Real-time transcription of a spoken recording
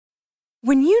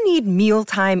When you need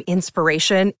mealtime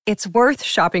inspiration, it's worth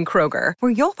shopping Kroger,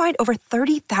 where you'll find over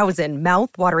 30,000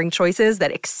 mouth-watering choices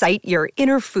that excite your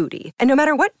inner foodie. And no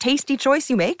matter what tasty choice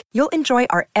you make, you'll enjoy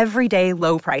our everyday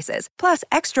low prices, plus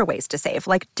extra ways to save,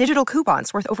 like digital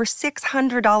coupons worth over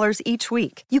 $600 each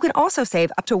week. You can also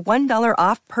save up to $1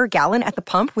 off per gallon at the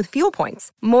pump with fuel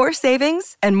points. More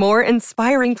savings and more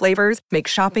inspiring flavors make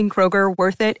shopping Kroger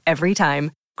worth it every time.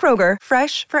 Kroger,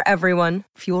 fresh for everyone.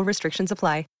 Fuel restrictions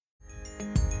apply.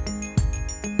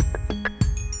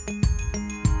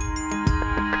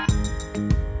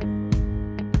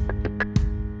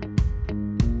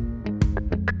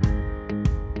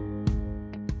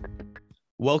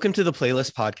 Welcome to The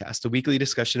Playlist Podcast, a weekly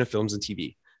discussion of films and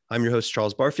TV. I'm your host,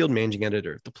 Charles Barfield, managing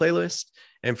editor of The Playlist.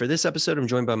 And for this episode, I'm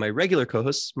joined by my regular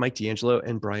co-hosts, Mike D'Angelo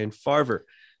and Brian Farver.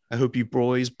 I hope you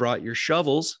boys brought your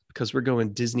shovels because we're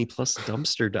going Disney Plus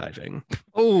dumpster diving.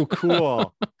 Oh,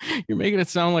 cool. You're making it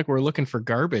sound like we're looking for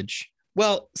garbage.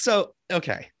 Well, so,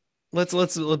 okay. Let's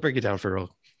break it down for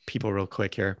people real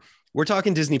quick here. We're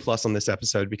talking Disney Plus on this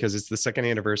episode because it's the second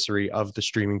anniversary of the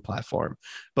streaming platform.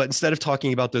 But instead of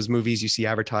talking about those movies you see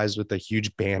advertised with the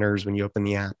huge banners when you open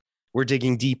the app, we're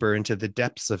digging deeper into the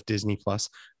depths of Disney Plus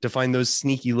to find those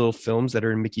sneaky little films that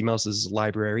are in Mickey Mouse's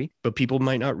library, but people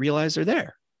might not realize are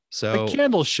there. So, The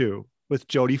Candle Shoe with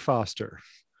Jodie Foster.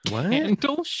 What?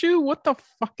 Candle Shoe? What the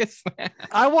fuck is that?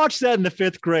 I watched that in the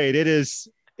 5th grade.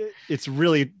 It's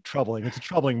really troubling. It's a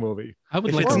troubling movie. I would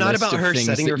If like it's a not list about of her things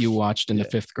setting that her you watched in the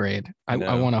 5th grade. I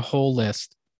want a whole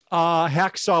list.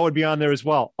 Hacksaw would be on there as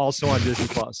well, also on Disney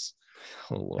Plus.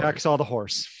 Oh, Lord. Hacksaw the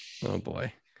horse. Oh,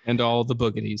 boy. And all the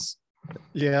boogities.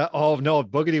 Yeah. Oh no,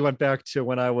 Boogity went back to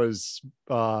when I was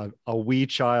a wee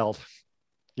child.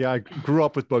 Yeah, I grew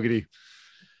up with Boogity.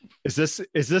 Is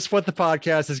this what the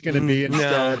podcast is going to be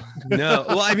instead? No.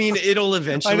 Well, I mean, it'll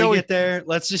eventually know get there.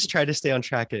 Let's just try to stay on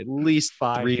track at least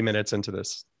Fine. 3 minutes into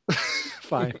this.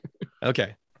 Fine.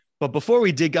 Okay. But before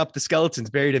we dig up the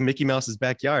skeletons buried in Mickey Mouse's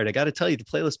backyard, I got to tell you, the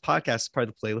Playlist Podcast is part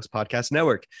of the Playlist Podcast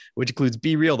Network, which includes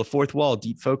Be Real, The Fourth Wall,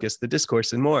 Deep Focus, The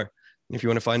Discourse, and more. And if you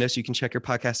want to find us, you can check your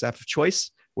podcast app of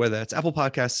choice, whether that's Apple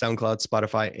Podcasts, SoundCloud,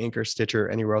 Spotify, Anchor, Stitcher,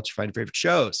 anywhere else you find your favorite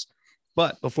shows.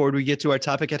 But before we get to our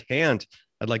topic at hand,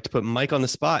 I'd like to put Mike on the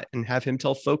spot and have him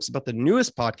tell folks about the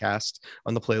newest podcast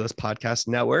on the Playlist Podcast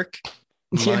Network.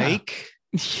 Mike?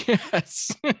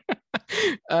 Yes.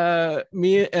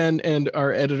 Me and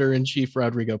our editor-in-chief,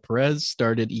 Rodrigo Perez,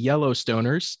 started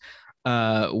Yellowstoners,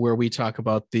 where we talk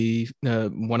about the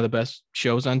one of the best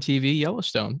shows on TV,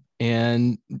 Yellowstone.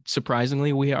 And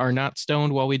surprisingly, we are not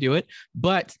stoned while we do it.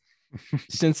 But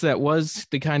since that was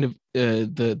the kind of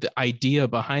the idea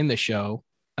behind the show,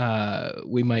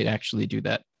 we might actually do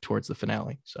that towards the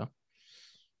finale. So,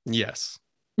 Yes.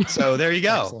 So there you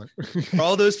go. For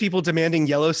all those people demanding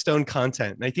Yellowstone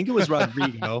content, and I think it was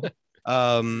Rodrigo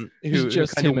who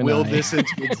just kind of him and willed I. this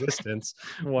into existence.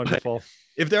 Wonderful.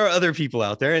 If there are other people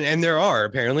out there, and there are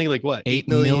apparently, like what, 8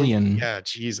 million. Yeah,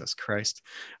 Jesus Christ.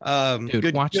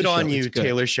 Dude, watch good the on show. you, It's good.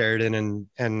 Taylor Sheridan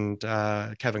and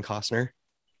Kevin Costner.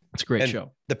 It's a great And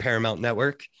show. The Paramount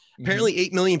Network. Mm-hmm. Apparently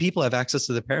 8 million people have access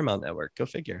to the Paramount Network. Go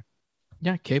figure.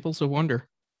 Yeah, cable's a wonder.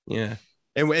 Yeah.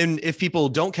 And if people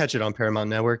don't catch it on Paramount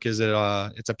Network, it's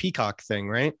a Peacock thing,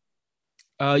 right?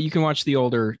 You can watch the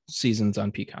older seasons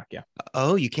on Peacock. Yeah,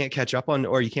 Oh, you can't catch up on,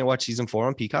 or you can't watch season 4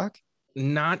 on Peacock?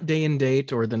 not day and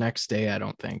date or the next day. I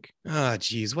don't think Oh,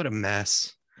 geez, what a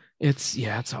mess. it's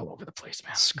all over the place,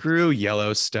 man. Screw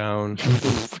Yellowstone.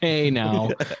 Hey, now,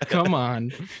 come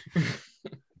on.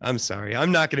 I'm sorry.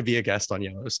 I'm not going to be a guest on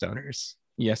Yellowstoners.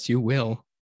 Yes, you will.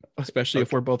 Especially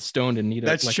if we're both stoned and need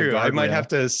That's a true. I might guardrail. have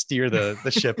to steer the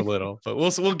ship a little, but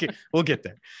we'll get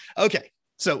there. Okay.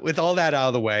 So with all that out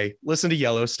of the way, listen to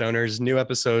Yellowstoners, new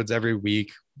episodes every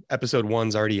week. Episode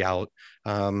 1's already out.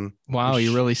 Wow,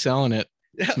 you're really selling it.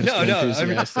 No, Mr. I'm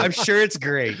Enthusiastic. sure it's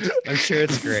great. I'm sure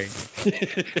it's great.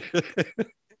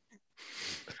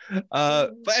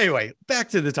 But anyway, back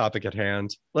to the topic at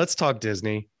hand. Let's talk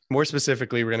Disney. More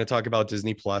specifically, we're going to talk about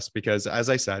Disney Plus because, as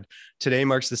I said, today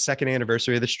marks the second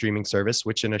anniversary of the streaming service,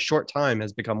 which in a short time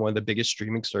has become one of the biggest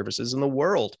streaming services in the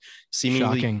world.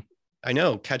 Seemingly, Shocking. I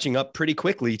know, catching up pretty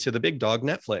quickly to the big dog,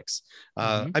 Netflix.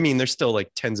 Mhm. I mean, there's still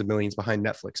like tens of millions behind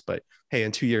Netflix, but hey,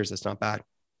 in 2 years, that's not bad.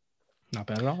 Not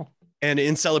bad at all. And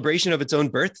in celebration of its own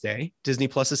birthday, Disney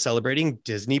Plus is celebrating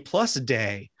Disney Plus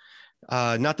Day.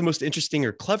 Not the most interesting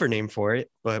or clever name for it,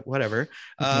 but whatever.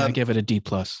 I give it a D+.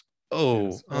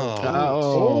 Oh, Oh,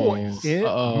 Oh. it-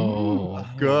 Oh.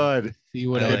 Good. See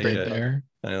what I like did it. there?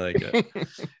 I like it.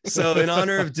 So in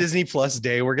honor of Disney Plus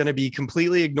Day, we're going to be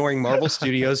completely ignoring Marvel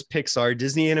Studios, Pixar,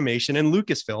 Disney Animation, and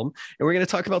Lucasfilm. And we're going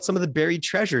to talk about some of the buried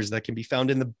treasures that can be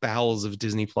found in the bowels of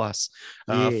Disney Plus.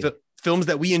 Films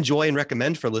that we enjoy and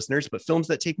recommend for listeners, but films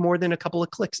that take more than a couple of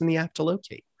clicks in the app to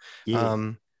locate.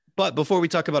 But before we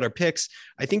talk about our picks,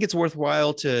 I think it's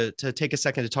worthwhile to take a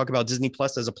second to talk about Disney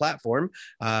Plus as a platform.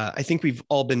 I think we've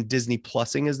all been Disney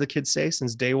Plusing, as the kids say,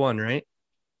 since day one, right?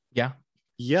 Yeah.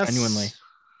 Yes. Genuinely.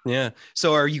 Yeah.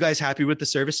 So are you guys happy with the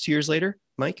service 2 years later,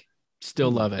 Mike? Still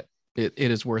love it. It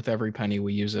is worth every penny.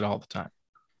 We use it all the time,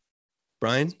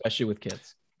 Brian? especially with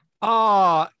kids.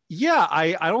 Yeah,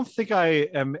 I don't think I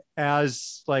am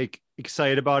as like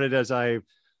excited about it as I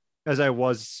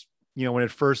was, when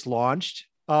it first launched.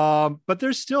 But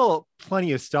there's still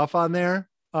plenty of stuff on there.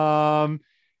 And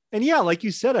yeah, like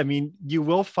you said, I mean, you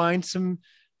will find some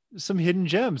hidden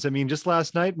gems. I mean, just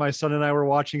last night, my son and I were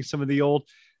watching some of the old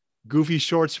Goofy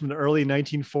shorts from the early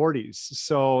 1940s.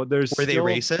 So Were they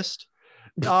racist?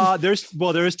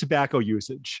 There is tobacco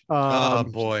usage. Oh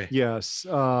boy. Yes.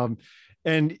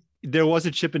 And there was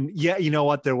a Chip and you know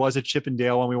what? There was a Chip and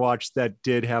Dale when we watched that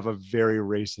did have a very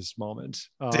racist moment.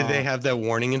 Did they have that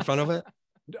warning in front of it?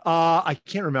 I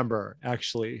can't remember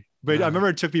actually, but I remember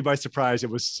it took me by surprise.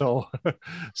 It was so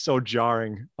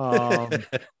jarring.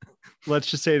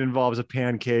 Let's just say it involves a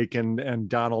pancake and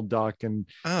Donald Duck and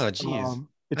oh geez.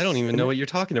 I don't even know what you're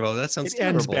talking about. That sounds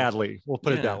terrible. Ends badly. We'll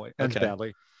put it that way. Ends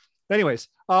badly. Anyways,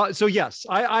 so yes,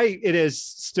 it is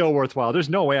still worthwhile. There's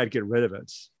no way I'd get rid of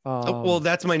it. Well,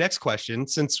 that's my next question.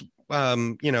 Since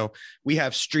we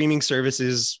have streaming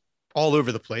services all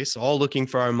over the place, all looking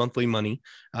for our monthly money.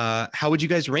 How would you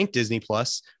guys rank Disney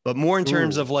Plus? But more in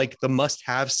terms of like the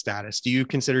must-have status. Do you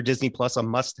consider Disney Plus a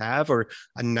must-have or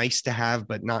a nice-to-have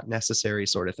but not necessary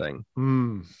sort of thing?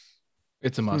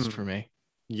 It's a must for me.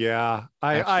 Yeah,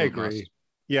 I agree. Must.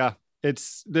 Yeah,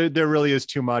 it's there really is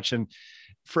too much, and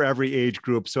for every age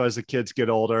group. So as the kids get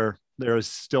older, there is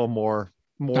still more.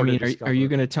 I mean, are you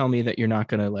going to tell me that you're not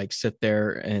going to like sit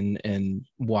there and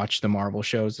watch the Marvel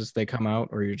shows as they come out,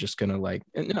 or you're just going to like,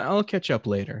 I'll catch up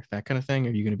later, that kind of thing?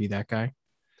 Are you going to be that guy?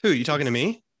 Who, you talking to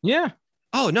me? Yeah.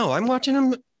 Oh no, I'm watching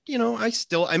them.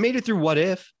 I made it through What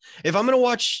If. If I'm going to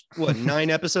watch 9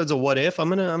 episodes of What If, I'm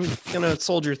going to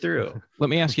soldier through.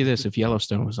 Let me ask you this. If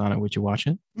Yellowstone was on it, would you watch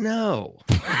it? No.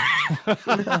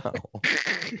 No.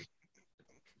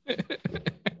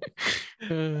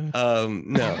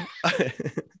 No.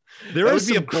 There would is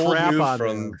be a some bold crap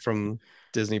move from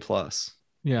Disney Plus.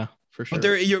 Yeah, for sure.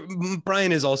 But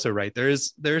Brian is also right. There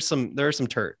are some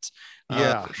turds.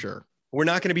 Yeah, for sure. We're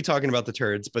not going to be talking about the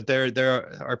turds, but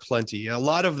there are plenty. A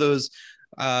lot of those,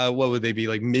 what would they be,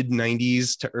 like mid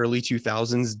 90s to early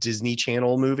 2000s Disney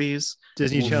Channel movies?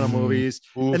 Channel movies.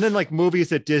 And then like movies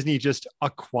that Disney just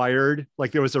acquired.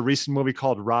 Like there was a recent movie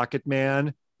called Rocket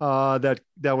Man that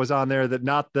was on there, that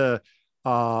not the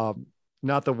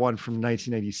one from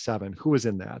 1987. Who was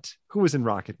in that? Who was in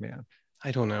Rocket Man? I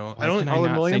don't know. I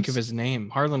don't think of his name.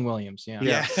 Harlan Williams. Yeah.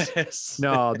 Yes.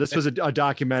 No, this was a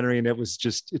documentary, and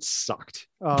it sucked.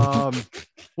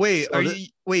 Wait, are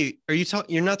you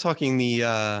talking? You're not talking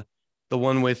the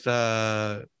one with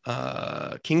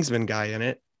Kingsman guy in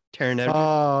it,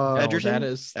 Taron Egerton?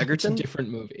 That's a different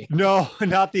movie. No,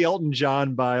 not the Elton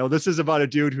John bio. This is about a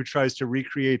dude who tries to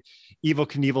recreate Evel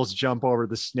Knievel's jump over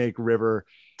the Snake River.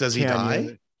 Does he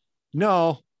die?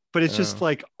 No. But it's just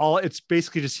like it's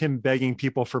basically just him begging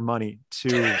people for money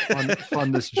to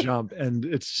fund this jump. And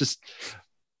it's just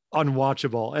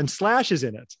unwatchable. And Slash is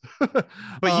in it.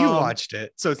 But you watched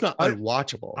it, so it's not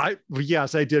unwatchable.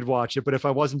 Yes, I did watch it. But if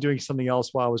I wasn't doing something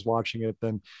else while I was watching it,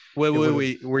 then wait,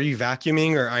 were you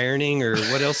vacuuming or ironing, or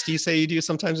what else do you say you do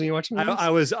sometimes when you watch movies?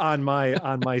 I was on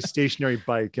my stationary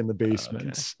bike in the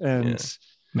basement and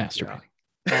masturbating.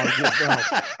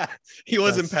 He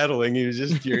wasn't pedaling. He was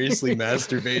just furiously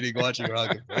masturbating watching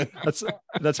Rocket Man.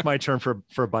 That's my term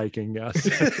for biking. Yes.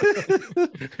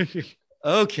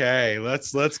 Okay,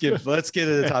 let's get to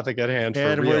the topic at hand.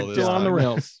 And we're still on the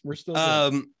rails. We're still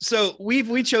so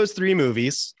we chose 3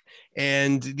 movies,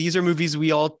 and these are movies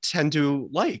we all tend to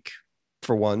like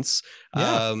for once.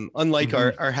 Unlike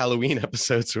our Halloween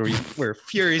episodes where we're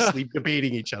furiously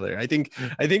debating each other. I think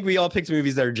we all picked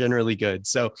movies that are generally good.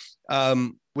 So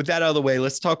with that out of the way,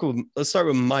 let's start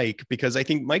with Mike, because I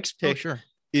think Mike's pick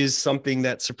is something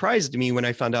that surprised me when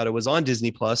I found out it was on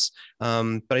Disney Plus.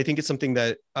 But I think it's something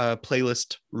that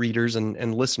playlist readers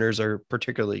and listeners are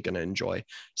particularly going to enjoy.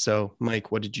 So Mike,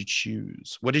 what did you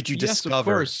choose? What did you discover? Of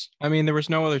course. I mean, there was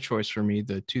no other choice for me.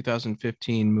 The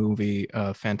 2015 movie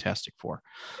Fantastic Four.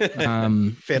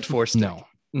 Fantastic.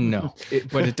 No,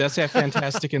 but it does have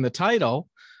fantastic in the title.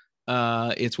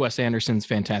 It's Wes Anderson's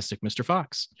Fantastic Mr.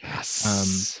 Fox.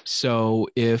 Yes. So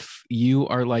if you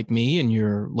are like me and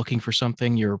you're looking for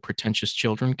something your pretentious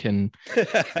children can,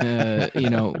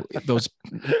 those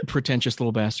pretentious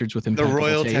little bastards with The impeccable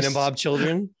Royal taste, Tenenbaum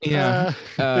children. yeah,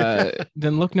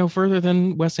 then look no further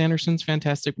than Wes Anderson's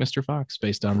Fantastic Mr. Fox,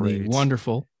 based on the Great.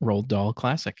 wonderful Roald Dahl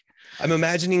classic. I'm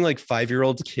imagining like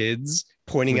 5-year-old kids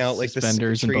pointing With out like the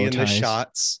suspenders and symmetry bow and the ties.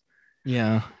 shots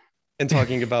Yeah. and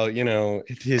talking about,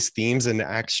 his themes and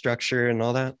act structure and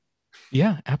all that.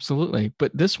 Yeah, absolutely.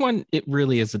 But this one, it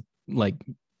really is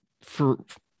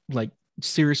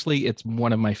seriously, it's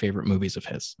one of my favorite movies of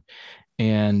his.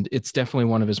 And it's definitely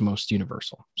one of his most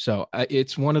universal. So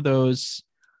it's one of those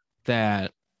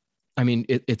that, I mean,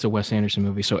 it's a Wes Anderson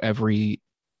movie. So every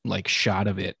shot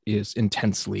of it is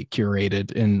intensely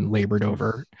curated and labored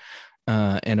over.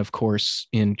 And of course,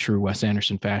 in true Wes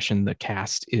Anderson fashion, the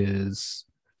cast is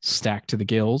stacked to the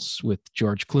gills with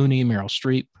George Clooney, Meryl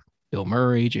Streep, Bill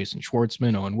Murray, Jason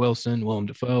Schwartzman, Owen Wilson, Willem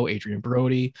Dafoe, Adrian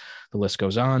Brody. The list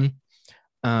goes on.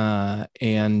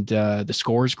 And the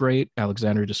score is great.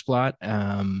 Alexander Desplat,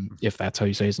 if that's how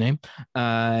you say his name.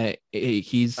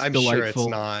 He's I'm delightful. sure it's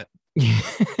not.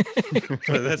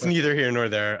 But that's neither here nor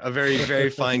there. A very, very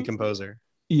fine composer.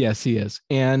 Yes, he is.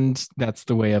 And that's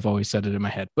the way I've always said it in my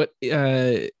head. But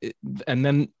and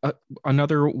then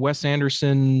another Wes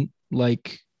Anderson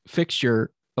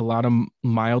fixture, a lot of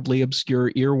mildly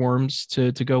obscure earworms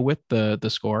to go with the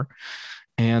score,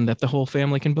 and that the whole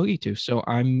family can boogie to. So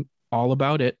I'm all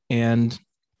about it. And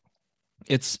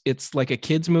it's like a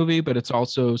kid's movie, but it's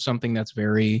also something that's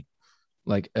very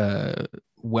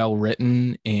well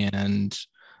written, and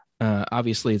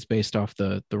obviously it's based off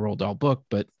the Roald Dahl book,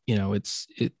 but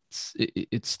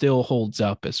it still holds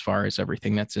up as far as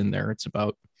everything that's in there. It's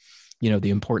about the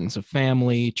importance of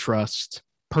family, trust,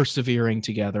 persevering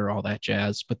together, all that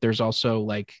jazz. But there's also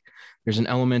there's an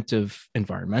element of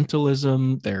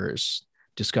environmentalism. There's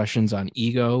discussions on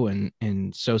ego and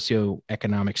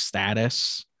socioeconomic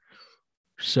status.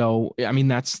 So I mean,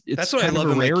 that's what I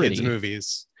love in my kids'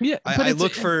 movies. Yeah, I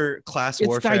look for class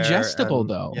warfare. It's digestible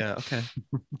though. Yeah, okay.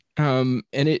 And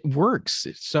it works.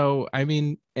 So I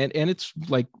mean, and it's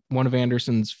one of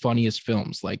Anderson's funniest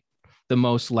films, the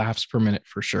most laughs per minute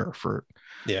for sure for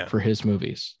his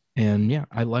movies. And yeah,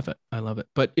 I love it.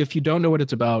 But if you don't know what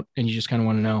it's about and you just kind of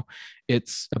want to know,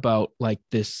 it's about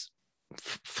this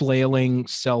flailing,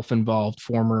 self-involved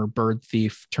former bird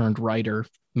thief turned writer,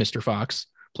 Mr. Fox,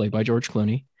 played by George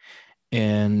Clooney.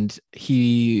 And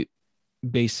he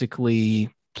basically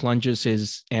plunges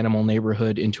his animal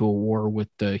neighborhood into a war with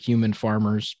the human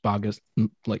farmers, Bogus,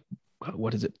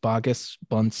 Bogus,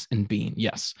 Bunce, and Bean.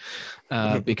 Yes.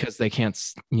 Because they can't,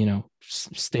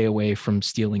 stay away from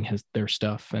stealing their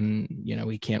stuff. And,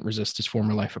 he can't resist his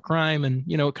former life of crime. And,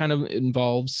 it kind of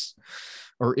evolves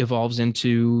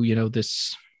into,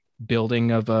 this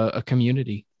building of a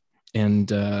community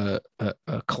and a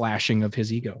clashing of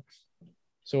his ego.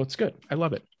 So it's good. I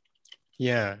love it.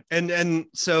 Yeah. And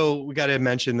so we got to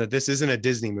mention that this isn't a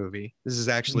Disney movie. This is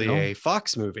actually a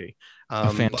Fox movie. A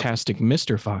fantastic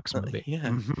Mr. Fox movie.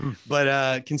 Yeah.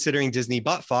 But considering Disney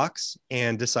bought Fox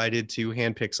and decided to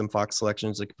handpick some Fox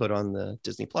selections that could put on the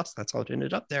Disney Plus, that's how it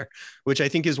ended up there, which I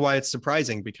think is why it's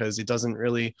surprising, because it doesn't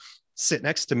really sit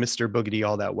next to Mr. Boogedy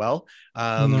all that well.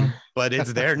 But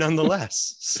it's there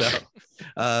nonetheless. So,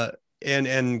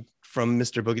 and from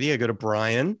Mr. Boogedy, I go to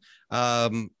Brian.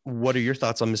 What are your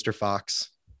thoughts on Mr. Fox?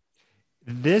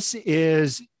 This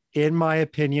is, in my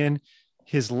opinion,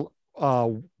 his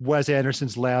Wes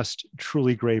Anderson's last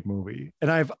truly great movie. And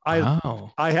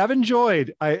I have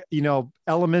enjoyed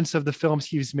elements of the films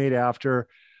he's made after,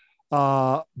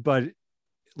 but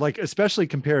especially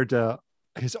compared to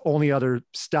his only other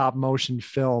stop motion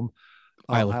film,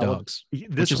 Isle of Dogs,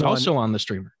 which is also on the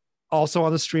streamer. Also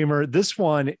on the streamer. This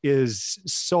one is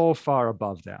so far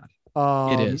above that.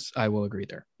 It is. I will agree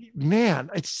there.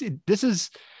 Man, this is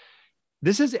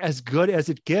as good as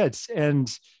it gets.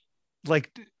 And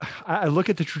I look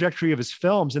at the trajectory of his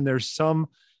films, and there's some,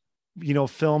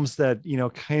 films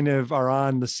that, kind of are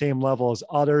on the same level as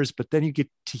others, but then you get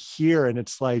to here and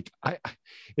it's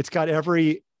it's got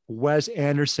every Wes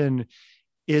Anderson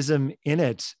ism in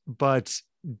it, but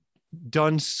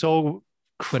done so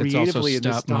creatively in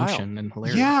stop motion and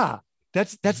hilarious. Yeah.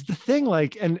 That's the thing.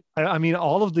 And I mean,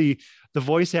 all of the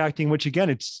voice acting, which again,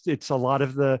 it's a lot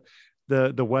of the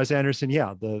Wes Anderson.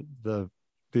 Yeah.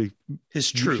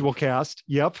 His usual cast.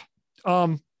 Yep.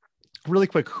 Really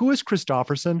quick. Who is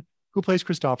Christopherson? Who plays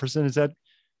Christopherson? Is that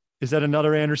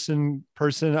another Anderson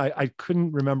person? I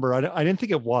couldn't remember. I didn't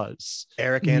think it was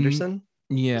Eric Anderson.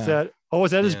 Yeah. Is that Oh,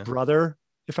 was that his Yeah. brother,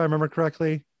 if I remember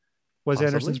correctly? Was Possibly.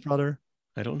 Anderson's brother?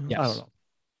 I don't know. Yes.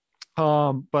 I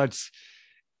don't know. But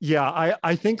yeah,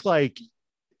 I think like,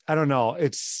 I don't know.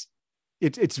 It's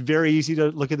very easy to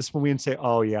look at this movie and say,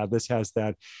 oh yeah, this has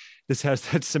that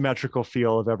symmetrical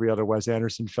feel of every other Wes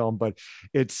Anderson film, but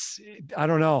I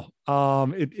don't know.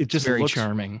 It just Very looks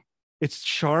charming. It's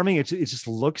charming. It just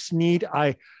looks neat.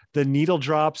 The needle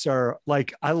drops are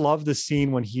like, I love the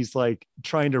scene when he's like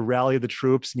trying to rally the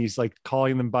troops and he's like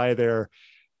calling them by their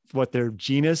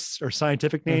genus or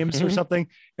scientific names or Mhm. something.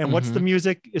 And what's the Mhm.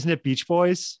 music? Isn't it Beach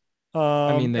Boys?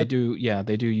 I mean, they do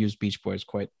use Beach Boys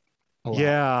quite a lot.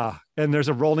 Yeah. And there's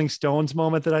a Rolling Stones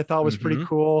moment that I thought was pretty Mhm.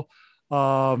 cool.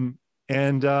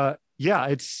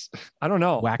 Yeah, I don't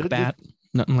know. Whack bat.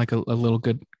 Nothing like a little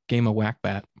good game of whack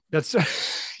bat. That's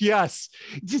yes.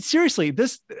 Seriously,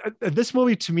 this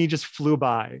movie to me just flew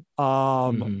by.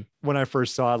 Mhm. When I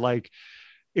first saw it, like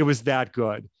it was that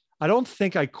good. I don't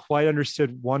think I quite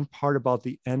understood one part about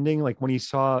the ending. Like when he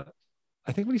saw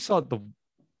I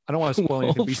don't want to spoil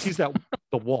anything, but he sees the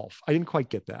wolf. I didn't quite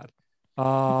get that.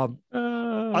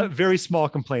 A very small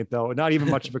complaint though, not even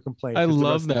much of a complaint. I 'cause the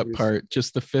love rest of the that movie's- part.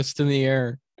 Just the fist in the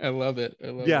air. I love it. I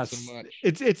love it so much.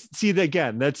 It's see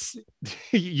again, that's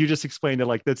you just explained it,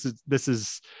 like this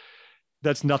is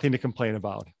that's nothing to complain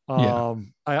about.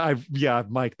 Yeah.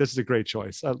 Mike, this is a great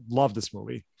choice. I love this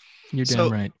movie. You're So-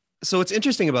 damn right. So what's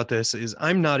interesting about this is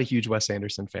I'm not a huge Wes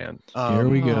Anderson fan. Here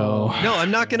we go. No, I'm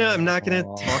not gonna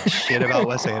talk shit about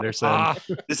Wes Anderson. Ah,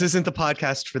 This isn't the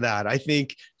podcast for that. I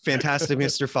think Fantastic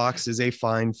Mr. Fox is a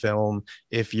fine film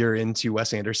if you're into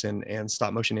Wes Anderson and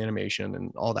stop motion animation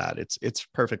and all that. It's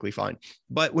perfectly fine.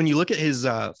 But when you look at his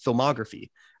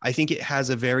filmography, I think it has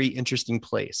a very interesting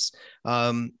place.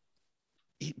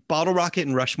 Bottle Rocket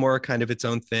and Rushmore are kind of its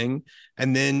own thing.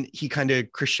 And then he kind of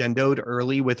crescendoed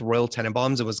early with Royal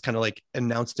Tenenbaums and was kind of like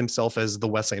announced himself as the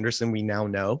Wes Anderson we now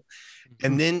know.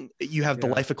 And then you have The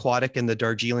Yeah. Life Aquatic and the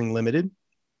Darjeeling Limited.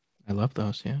 I love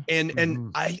those. Yeah. And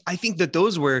Mhm. I think that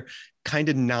those were kind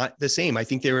of not the same. I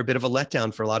think they were a bit of a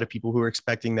letdown for a lot of people who were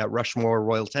expecting that Rushmore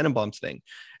Royal Tenenbaums thing.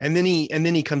 And then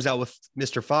he comes out with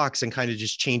Mr. Fox and kind of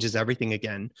just changes everything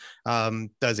again.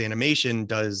 Does animation,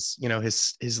 does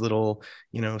his little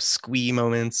squee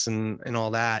moments and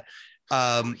all that.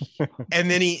 And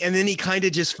then he kind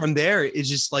of just from there it's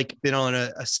just like been on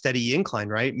a steady incline,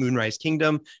 right? Moonrise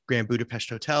Kingdom, Grand Budapest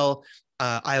Hotel,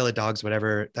 Isle of Dogs,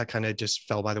 whatever, that kind of just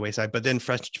fell by the wayside. But then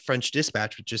French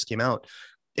Dispatch, which just came out,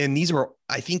 and these were,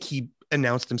 I think he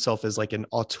announced himself as like an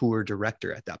auteur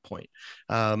director at that point.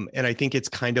 And I think it's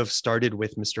kind of started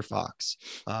with Mr. Fox.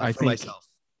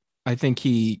 I think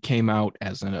he came out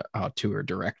as an auteur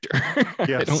director. I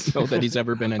Yes. don't know that he's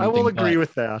ever been anything. I will agree but.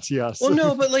 with that. Yes. Well,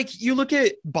 no, but like you look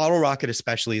at Bottle Rocket,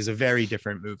 especially, is a very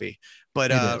different movie.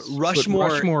 But It is. But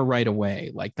Rushmore right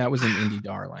away, like that was an indie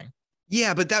darling.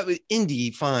 yeah, but that was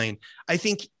indie, fine. I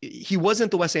think he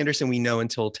wasn't the Wes Anderson we know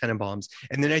until Tenenbaums,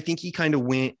 and then I think he kind of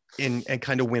went in and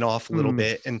kind of went off a little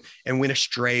bit and went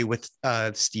astray with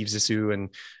Steve Zissou and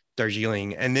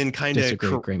Darjeeling, and then kind of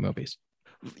Great movies.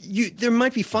 there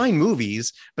might be fine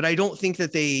movies, but I don't think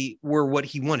that they were what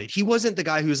he wanted. He wasn't the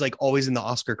guy who's like always in the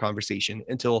Oscar conversation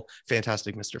until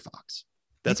Fantastic Mr. Fox.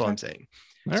 That's all I'm saying.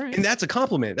 All right. And that's a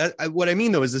compliment. What I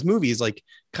mean though is this movie is like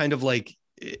kind of like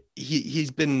he's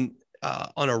been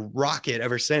on a rocket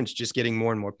ever since, just getting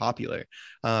more and more popular.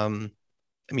 I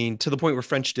mean, to the point where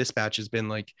French Dispatch has been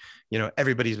like,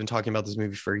 everybody's been talking about this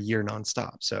movie for a year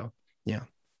nonstop. So yeah.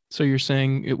 So you're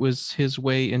saying it was his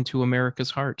way into America's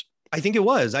heart? I think it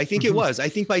was. I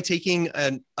think by taking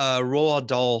a Roald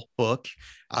Dahl book,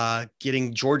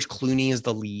 getting George Clooney as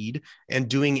the lead and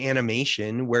doing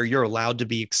animation where you're allowed to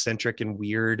be eccentric and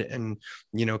weird and,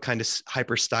 kind of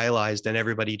hyper stylized, and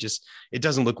everybody just, it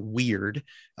doesn't look weird.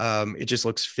 It just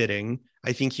looks fitting.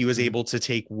 I think he was able to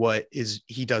take what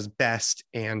he does best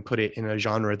and put it in a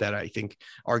genre that I think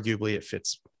arguably it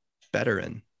fits better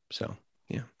in. So,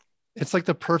 yeah. It's like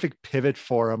the perfect pivot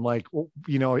for him. Like,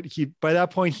 he, by that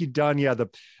point he'd done,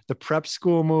 the prep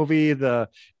school movie, the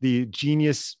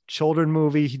Genius Children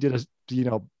movie. He did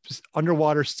a,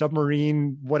 underwater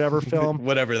submarine, whatever film,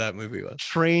 whatever that movie was,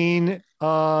 Train,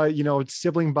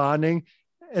 sibling bonding.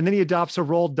 And then he adopts a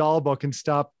Roald Dahl book and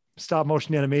stop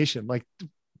motion animation. Like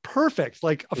perfect.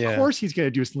 Like, of course he's going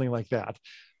to do something like that.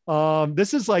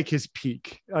 This is like his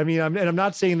peak. I mean, I'm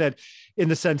not saying that in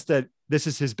the sense that this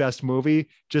is his best movie,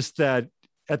 just that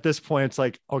at this point it's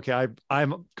like, okay,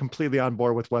 I'm completely on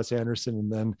board with Wes Anderson. And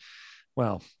then,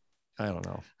 well, I don't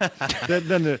know.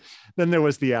 then there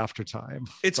was the after time.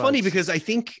 It's funny because I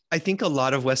think a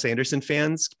lot of Wes Anderson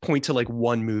fans point to like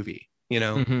one movie.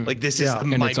 Mhm. like this Yeah. is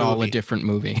And my it's all a movie. different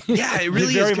movie. Yeah, it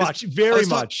really very is. 'Cause much, I very was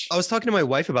much. I was talking to my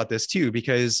wife about this too,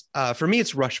 because for me,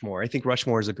 it's Rushmore. I think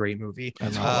Rushmore is a great movie. I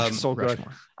love so good.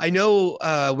 Rushmore. I know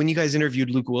when you guys interviewed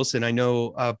Luke Wilson, I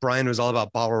know Brian was all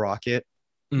about Bottle Rocket.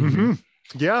 Mhm.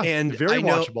 Yeah, And very I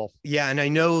know- watchable. Yeah, and I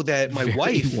know that my Very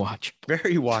wife, watch.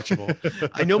 very watchable.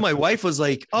 I know my wife was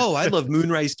like, "Oh, I love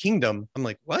Moonrise Kingdom." I'm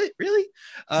like, "What? Really?"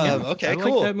 Okay, I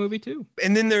cool. like that movie too.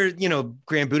 And then there,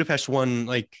 Grand Budapest won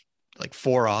like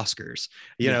 4 Oscars.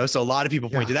 So a lot of people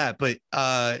point to that, but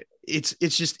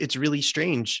it's really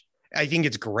strange. I think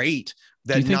it's great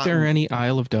that Do you think there are any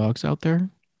Isle of Dogs out there?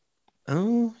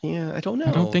 Oh, yeah, I don't know.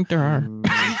 I don't think there are.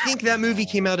 I think that movie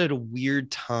came out at a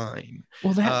weird time.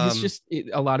 Well, that is Um, just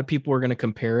a lot of people are going to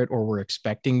compare it, or were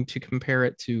expecting to compare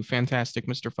it to Fantastic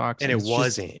Mr. Fox, And it it's just-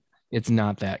 wasn't. it's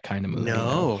not that kind of movie.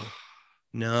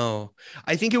 No.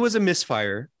 I think it was a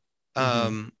misfire.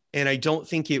 And I don't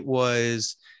think it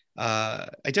was I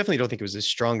definitely don't think it was his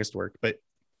strongest work, but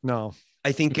No.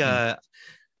 I think I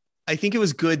think it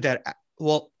was good that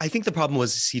I think the problem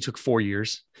was he took 4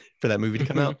 years for that movie to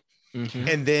come out.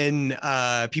 Mhm. And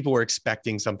then people were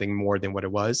expecting something more than what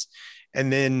it was.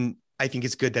 And then I think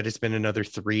it's good that it's been another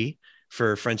 3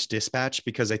 for French Dispatch,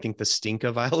 because I think the stink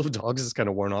of Isle of Dogs is kind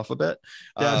of worn off a bit.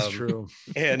 That's true.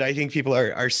 And I think people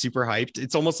are super hyped.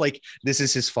 It's almost like this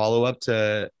is his follow-up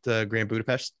to the Grand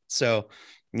Budapest. So,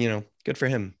 good for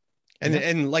him.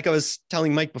 And like I was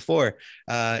telling Mike before,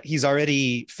 he's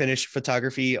already finished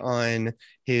photography on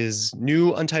his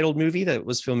new untitled movie that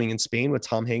was filming in Spain with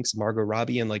Tom Hanks, Margot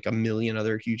Robbie, and like a million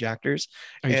other huge actors.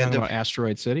 Are you And talking about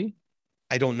Asteroid City?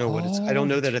 I don't know what it's. I don't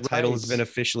know that a that's title has right. been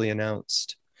officially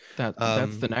announced. That's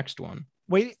the next one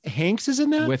Wait, Hanks is in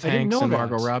that? with I didn't Hanks know and that.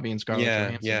 Margot Robbie and Scarlett Yeah,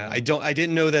 Johansson. yeah. I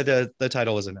didn't know that the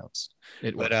title was announced.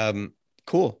 It was. But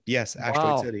cool. Yes, Asteroid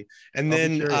Wow. City. And I'll be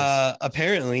then curious.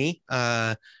 apparently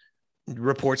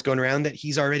reports going around that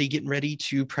he's already getting ready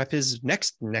to prep his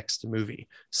next movie.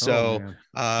 So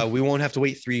man. we won't have to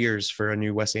wait 3 years for a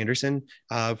new Wes Anderson.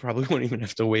 Probably won't even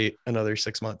have to wait another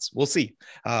 6 months. We'll see.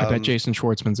 I bet Jason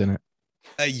Schwartzman's in it.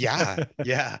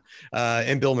 Yeah.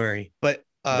 And Bill Murray, but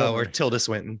Bill or Murray. Tilda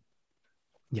Swinton.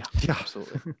 Yeah, Yeah.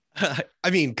 absolutely. I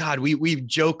mean, God, we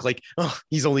joke like, oh,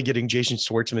 he's only getting Jason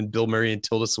Schwartzman, Bill Murray, and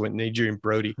Tilda Swinton, Adrian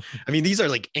Brody. I mean, these are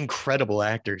like incredible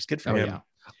actors. Good for Oh him. yeah.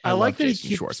 I love like that Jason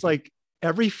he keeps Schwartzman. like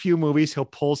every few movies he'll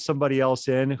pull somebody else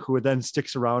in who then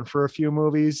sticks around for a few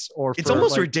movies, or It's for,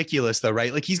 almost like, ridiculous though,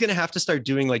 right? Like he's gonna have to start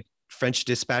doing like French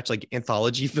Dispatch, like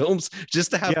anthology films,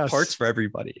 just to have Yes. parts for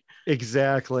everybody.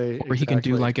 exactly. Or he can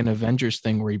do exactly. like an Avengers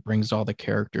thing where he brings all the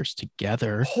characters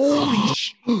together. Holy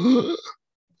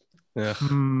Ugh,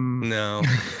 Hmm. no.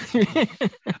 I'm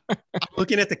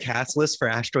looking at the cast list for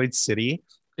Asteroid City,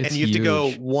 It's and you have to go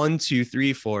huge. 1, 2,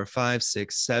 3, 4, 5,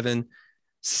 6,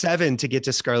 7 to get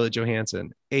to Scarlett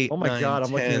Johansson. 8, Oh my 9, God,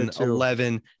 I'm looking at 10, it too.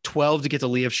 11, 12 to get to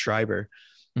Liev Schreiber.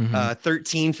 Mhm.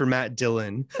 13 for Matt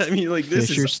Dillon. I mean, like this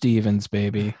Fisher is Stevens,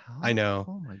 baby. I know.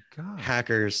 Oh my God.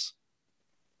 hackers.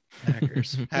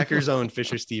 Hackers own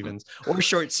Fisher Stevens or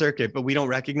Short Circuit, but we don't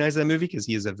recognize that movie because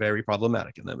he is a very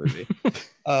problematic in that movie.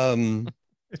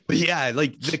 But yeah,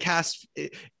 like the cast,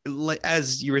 like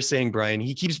as you were saying, Brian,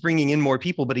 he keeps bringing in more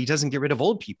people, but he doesn't get rid of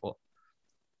old people.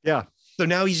 Yeah. So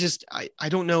now he's just, I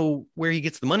don't know where he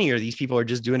gets the money, or these people are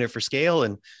just doing it for scale,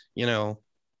 and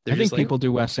I think people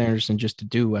do Wes Anderson just to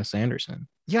do Wes Anderson.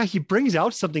 Yeah, he brings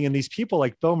out something in these people.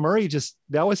 Like Bill Murray,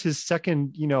 that was his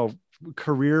second,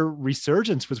 career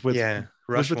resurgence was with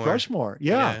Rushmore.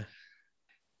 Yeah.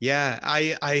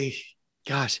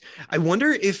 Gosh, I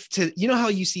wonder if how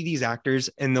you see these actors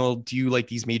and they'll do like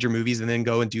these major movies and then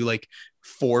go and do like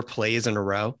 4 plays in a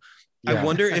row. I Yeah.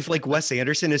 wonder if like Wes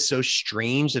Anderson is so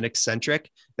strange and eccentric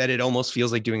that it almost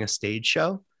feels like doing a stage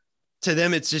show. To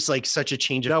them, it's just like such a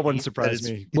change of That wouldn't pace surprise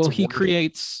it's- me. it's Well, he wonderful.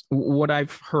 creates what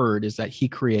I've heard is that he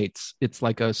creates, it's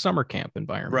like a summer camp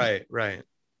environment. Right.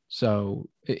 So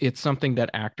it's something that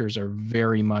actors are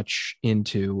very much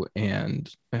into, and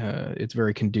it's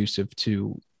very conducive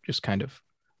to just kind of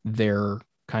their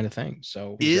kind of thing.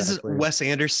 So Is Exactly. Wes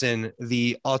Anderson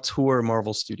the auteur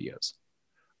Marvel Studios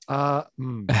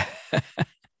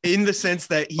in the sense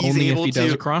that he's only if able he does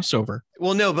to? a crossover.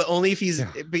 Well, no, but only if he's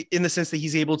Yeah. in the sense that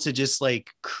he's able to just like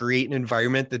create an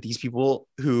environment that these people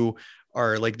who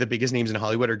are like the biggest names in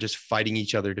Hollywood are just fighting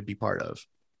each other to be part of.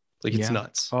 Like it's Yeah.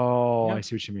 nuts. Oh, Yeah. I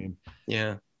see what you mean.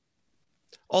 Yeah.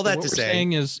 All So that what to we're say,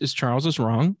 saying is Charles is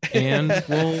wrong, and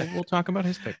we'll talk about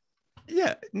his pick.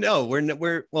 yeah, no, we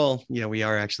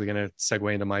are actually going to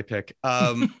segue into my pick.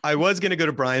 I was going to go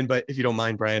to Brian, but if you don't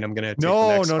mind, Brian, I'm going to take the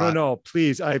No, next spot. no.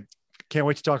 Please. Can't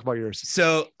wait to talk about yours.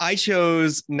 So I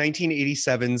chose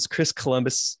 1987's Chris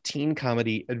Columbus teen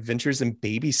comedy Adventures in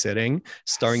Babysitting,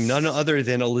 starring none other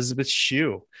than Elizabeth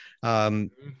Shue. And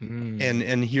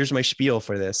here's my spiel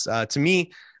for this. To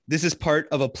me, this is part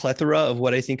of a plethora of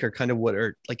what I think are kind of what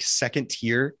are like second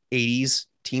tier 80s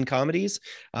teen comedies.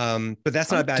 But that's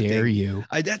not a bad thing.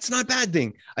 That's not a bad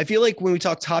thing. I feel like when we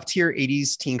talk top tier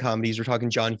 80s teen comedies, we're talking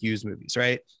John Hughes movies,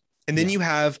 right? And then you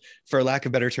have, for lack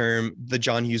of a better term, the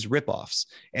John Hughes ripoffs.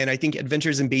 And I think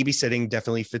Adventures in Babysitting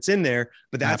definitely fits in there.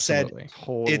 But that said,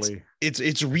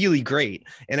 it's really great.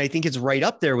 And I think it's right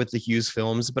up there with the Hughes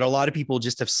films, but a lot of people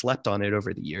just have slept on it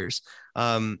over the years.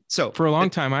 So for a long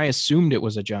time, I assumed it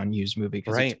was a John Hughes movie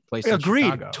because it took place in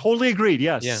Chicago. Totally agreed.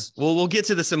 Yes. Yeah. Well, we'll get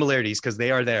to the similarities because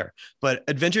they are there. But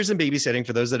Adventures in Babysitting,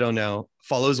 for those that don't know,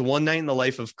 follows one night in the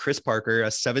life of Chris Parker, a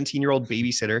 17-year-old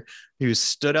babysitter who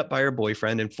stood up by her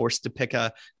boyfriend and forced to pick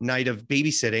a night of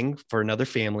babysitting for another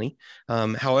family.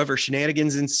 However,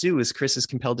 shenanigans ensue as Chris is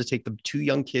compelled to take the two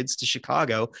young kids to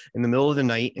Chicago in the middle of the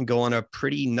night and go on a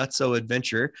pretty nutso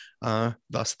adventure,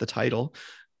 thus the title.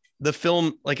 The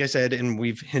film, like I said, and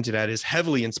we've hinted at, is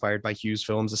heavily inspired by Hughes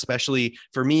films, especially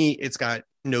for me. It's got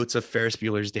notes of Ferris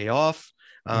Bueller's Day Off,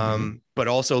 but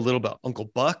also a little bit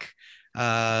Uncle Buck.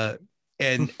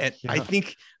 And I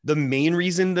think the main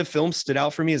reason the film stood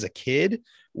out for me as a kid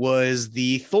was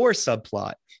the Thor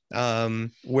subplot,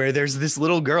 where there's this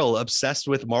little girl obsessed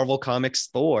with Marvel Comics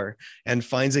Thor and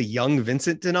finds a young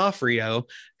Vincent D'Onofrio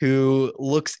who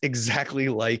looks exactly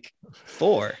like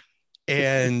Thor.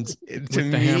 And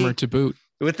with the hammer to boot.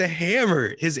 With the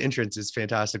hammer, his entrance is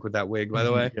fantastic with that wig, by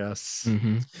the way. Yes.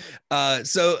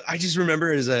 So I just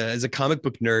remember as a comic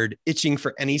book nerd itching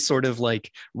for any sort of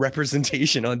like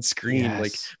representation on screen. Yes.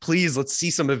 Like, please, let's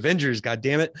see some Avengers, God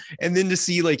damn it. And then to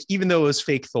see, like, even though it was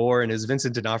fake Thor and it was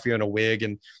Vincent D'Onofrio in a wig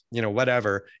and, you know,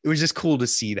 whatever, it was just cool to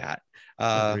see that.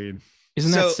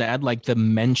 Isn't that sad? Like the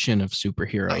mention of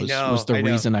superheroes was the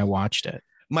reason I watched it.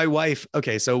 My wife,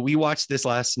 okay, so we watched this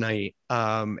last night,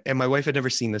 and my wife had never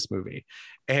seen this movie.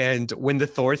 And when the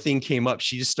Thor thing came up,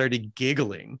 she just started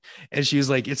giggling. And she was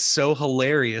like, it's so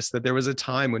hilarious that there was a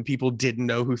time when people didn't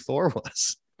know who Thor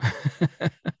was.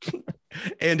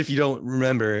 And if you don't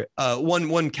remember,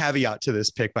 one caveat to this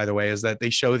pick, by the way, is that they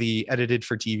show the edited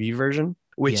for TV version,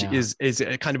 which is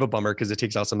kind of a bummer because it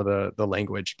takes out some of the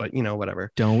language, but you know,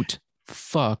 whatever. Don't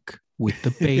fuck with the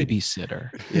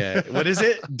babysitter. Yeah. What is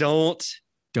it? Don't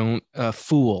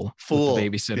fool with the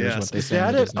babysitter is what they say. Is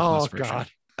that it? Oh God.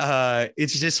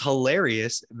 It's just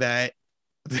hilarious that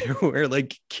there were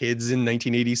like kids in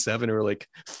 1987 who were like,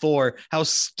 Thor, how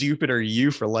stupid are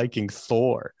you for liking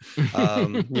Thor?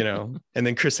 You know, and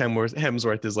then Chris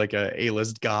Hemsworth is like a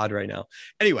A-list god right now.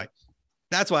 Anyway,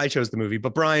 that's why I chose the movie.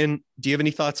 But Brian, do you have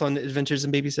any thoughts on Adventures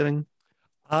in Babysitting?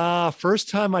 First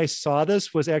time I saw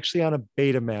this was actually on a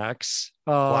Betamax.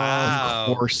 Wow.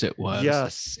 Of course it was.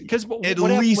 Yes. Because at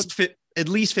least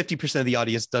 50% of the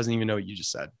audience doesn't even know what you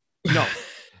just said. No.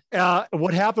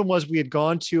 What happened was we had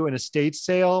gone to an estate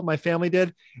sale, my family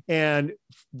did, and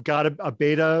got a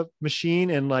beta machine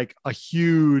and like a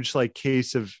huge like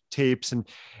case of tapes and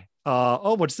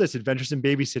what's this? Adventures in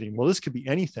Babysitting. Well, this could be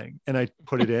anything. And I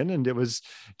put it in and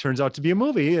turns out to be a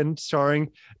movie and starring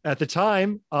at the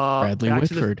time, Bradley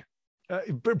Whitford.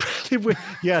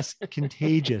 Yes.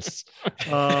 Contagious.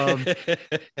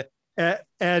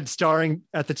 And starring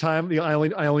at the time, I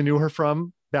only knew her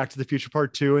from Back to the Future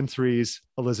Part 2 and 3's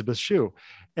Elizabeth Shue.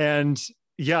 And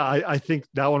yeah, I think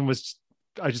that one was,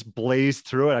 I just blazed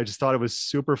through it. I just thought it was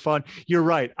super fun. You're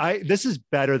right. This is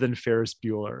better than Ferris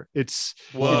Bueller.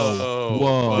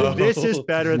 Whoa. This is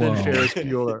better than Ferris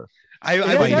Bueller. I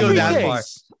wouldn't go that far.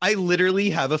 I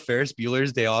literally have a Ferris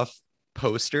Bueller's Day Off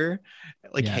poster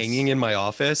hanging in my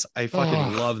office. I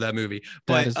fucking love that movie.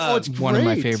 But it's one of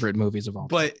my favorite movies of all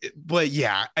time. But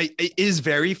yeah, it is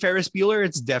very Ferris Bueller.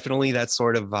 It's definitely that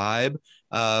sort of vibe.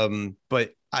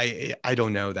 But I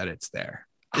don't know that it's there.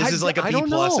 This is like a B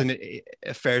plus and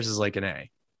Ferris is like an A.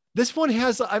 This one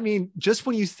has, I mean, just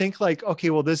when you think like, okay,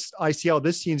 well, I see how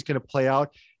this scene's going to play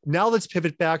out. Now let's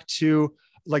pivot back to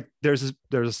like, there's a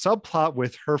subplot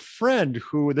with her friend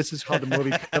who, this is how the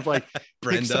movie kind of like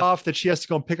picks off that she has to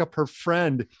go and pick up her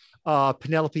friend,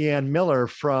 Penelope Ann Miller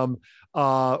from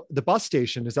the bus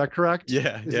station. Is that correct?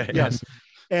 Yeah. Yes.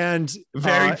 And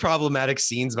very problematic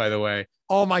scenes, by the way.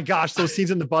 Oh my gosh, those scenes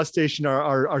in the bus station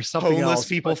are something Homeless else.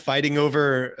 People fighting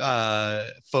over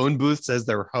phone booths as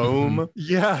their home.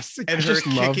 Yes, and I just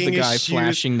love the guy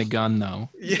flashing the gun though.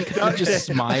 Yeah, just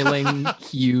smiling,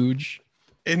 huge.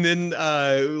 And then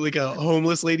like a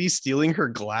homeless lady stealing her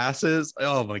glasses.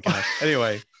 Oh my gosh.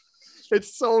 Anyway,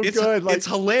 It's so good. Like, it's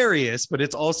hilarious, but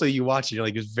it's also, you watch it, you're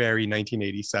like, it's very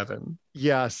 1987.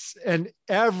 yes. And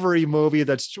every movie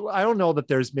that's, I don't know that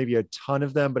there's maybe a ton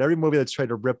of them, but every movie that's tried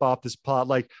to rip off this plot,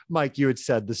 like Mike, you had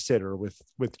said The Sitter with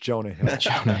Jonah Hill.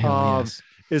 Jonah Hill, yes.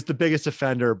 Is the biggest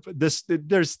offender. But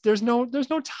there's no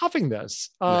topping this.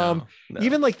 No.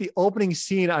 Even like the opening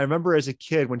scene, I remember as a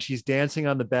kid when she's dancing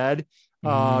on the bed,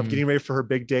 getting ready for her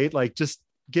big date, like just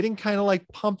getting kind of like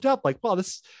pumped up, like, wow,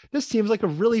 this seems like a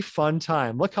really fun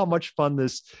time. Look how much fun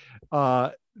this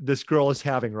girl is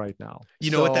having right now.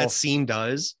 You know what that scene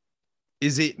does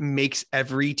is it makes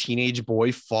every teenage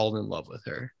boy fall in love with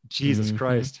her. Jesus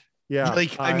Christ. Yeah.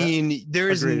 Like, I mean,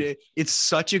 it's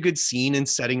such a good scene in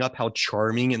setting up how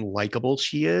charming and likable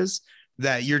she is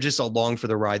that you're just along for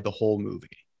the ride the whole movie.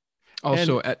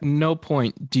 Also, at no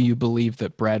point do you believe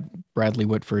that Bradley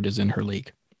Whitford is in her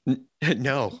league.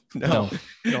 No.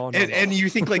 And you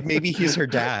think like maybe he's her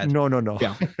dad. No.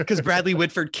 Yeah. Because Bradley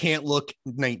Whitford can't look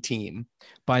 19.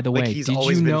 By the way, like, he's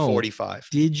always been 45.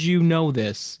 Did you know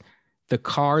this? The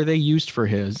car they used for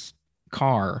his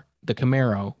car, the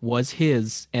Camaro, was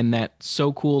his, and that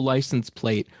So Cool license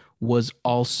plate was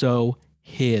also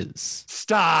his.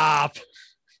 Stop.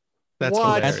 That's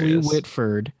what? hilarious. Bradley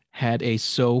Whitford had a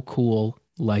So Cool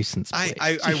license plate.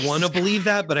 I want to believe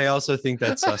that, but I also think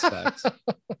that's suspect.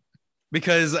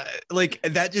 Because like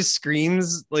that just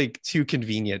screams like too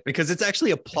convenient, because it's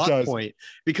actually a plot point.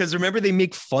 Because remember, they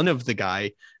make fun of the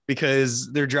guy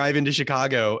because they're driving to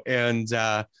Chicago and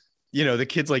the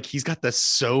kid's like, he's got the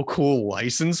So Cool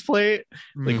license plate.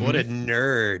 Like, what a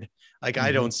nerd. Like,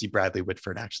 I don't see Bradley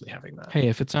Whitford actually having that. Hey,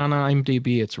 if it's on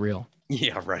IMDb, it's real.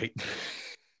 Yeah, right.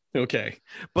 Okay.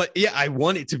 But yeah, I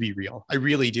want it to be real. I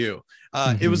really do.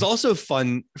 It was also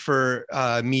fun for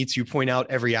me to point out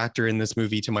every actor in this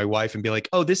movie to my wife and be like,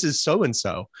 oh, this is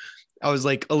so-and-so. I was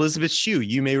like, Elizabeth Shue,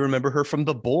 you may remember her from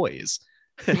The Boys.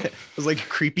 It was like a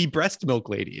creepy breast milk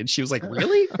lady. And she was like,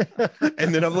 really?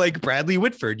 And then I'm like, Bradley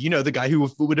Whitford, the guy who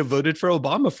would have voted for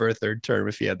Obama for a third term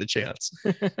if he had the chance.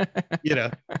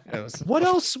 What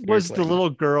else was the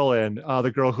little girl in,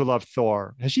 the girl who loved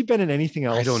Thor? Has she been in anything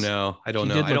else? I don't know. I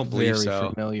don't believe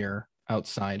so. Familiar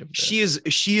outside of this.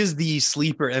 She is the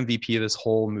sleeper MVP of this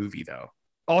whole movie, though.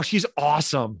 Oh, she's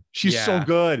awesome. She's so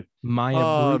good.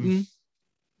 Maya Bruton.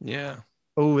 Yeah.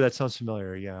 Oh, that sounds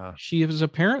familiar. Yeah. She was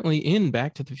apparently in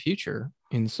Back to the Future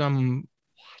in some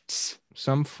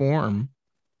form.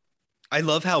 I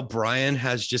love how Brian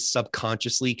has just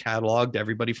subconsciously cataloged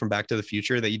everybody from Back to the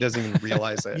Future that he doesn't even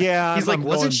realize it. Yeah. He's like,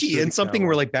 wasn't she in something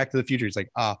where like Back to the Future? He's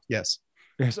like, yes.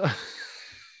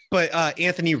 But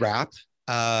Anthony Rapp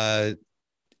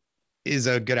is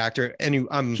a good actor. And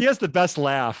he has the best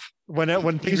laugh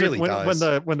when things really when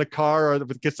the car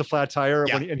gets the flat tire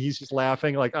and he's just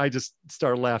laughing. Like, I just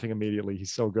start laughing immediately.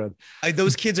 He's so good.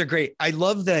 Those kids are great. I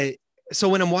love that. So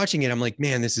when I'm watching it, I'm like,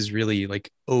 man, this is really like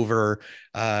over.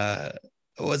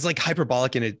 It's like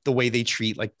hyperbolic in it, the way they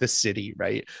treat like the city,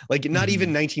 right? Like, not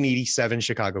even 1987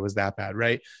 Chicago was that bad,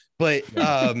 right? But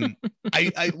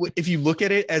if you look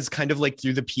at it as kind of like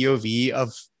through the POV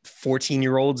of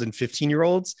 14-year-olds and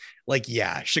 15-year-olds, like,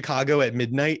 yeah, Chicago at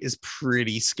midnight is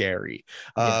pretty scary.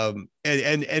 And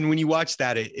when you watch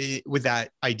that, with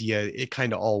that idea, it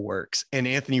kind of all works. And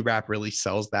Anthony Rapp really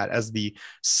sells that as the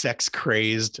sex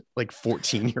crazed like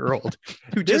 14-year-old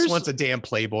who just wants a damn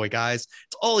Playboy, guys.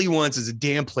 It's all he wants is a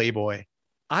damn Playboy.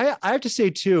 I have to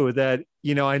say too that,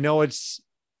 I know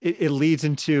it leads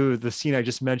into the scene I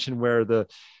just mentioned where the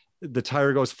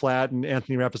tire goes flat and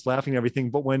Anthony Rapp is laughing and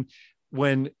everything. But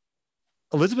when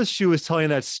Elizabeth Shue is telling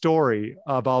that story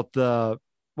about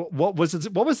what was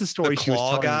the story? The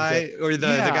claw guy or the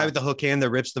guy with the hook hand that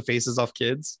rips the faces off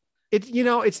kids.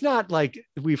 It's not like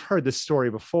we've heard this story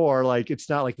before. Like, it's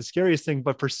not like the scariest thing,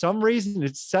 but for some reason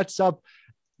it sets up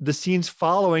the scenes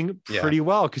following pretty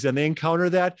well, because then they encounter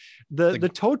that the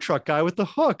tow truck guy with the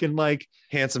hook and like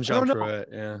handsome Jean Pruitt.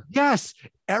 Yeah. Yes,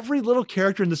 every little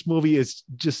character in this movie is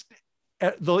just.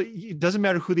 It doesn't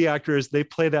matter who the actor is; they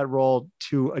play that role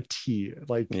to a T.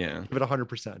 Like, give it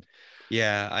 100%.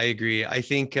 Yeah, I agree. I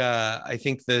think the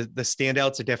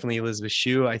standouts are definitely Elizabeth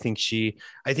Shue. I think she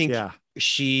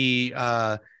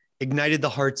ignited the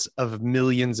hearts of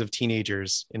millions of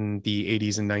teenagers in the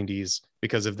 80s and 90s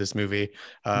because of this movie.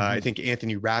 I think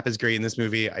Anthony Rapp is great in this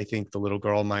movie. I think the little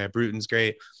girl Maya Bruton's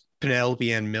great.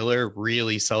 Penelope Ann Miller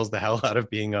really sells the hell out of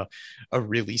being a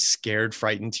really scared,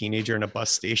 frightened teenager in a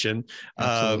bus station.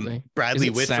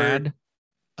 Bradley Whitford.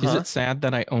 Is it sad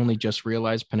that I only just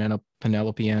realized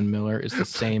Penelope Ann Miller is the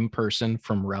same person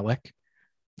from Relic?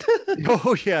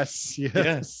 Oh, yes.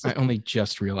 I only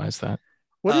just realized that.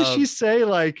 What did she say?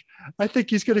 Like, I think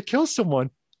he's going to kill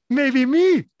someone. maybe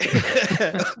me.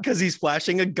 Because he's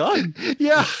flashing a gun.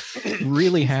 Yeah.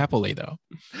 Really happily though.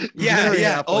 Yeah, Very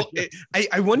yeah. happily, Oh,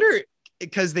 I wonder,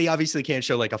 because they obviously can't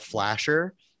show like a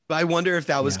flasher, but I wonder if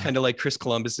that was Yeah. kind of like Chris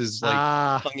Columbus's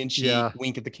like tongue-in-cheek yeah.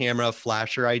 wink at the camera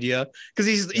flasher idea, because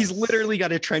he's Yes. literally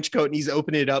got a trench coat and he's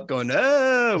opening it up going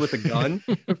oh with a gun.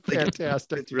 Like,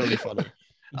 Fantastic. it's really funny.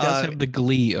 He does have the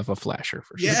glee of a flasher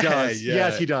for sure. Yeah. He does. yeah.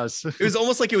 Yes, he does. It was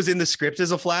almost like it was in the script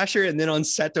as a flasher, and then on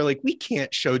set they're like, we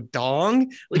can't show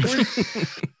dong, like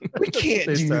we can't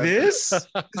They do said. this.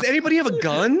 Does anybody have a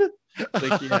gun?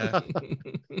 Like, yeah.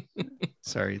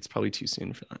 Sorry, it's probably too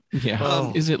soon for that. Yeah.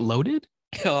 Oh. Is it loaded?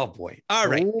 Oh boy. All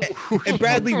right. Ooh. And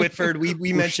Bradley Whitford,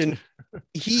 we mentioned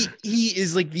he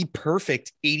is like the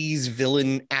perfect 80s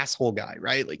villain asshole guy,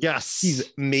 right? Like Yes.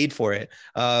 he's made for it.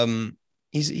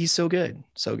 He's so good.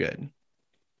 So good.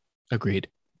 Agreed.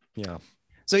 Yeah.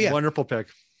 So yeah, Wonderful pick.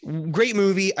 great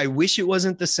movie. I wish it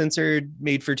wasn't the censored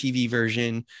made for TV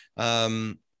version.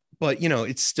 But you know,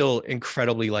 it's still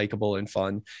incredibly likable and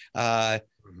fun.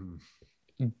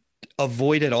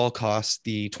 Avoid at all costs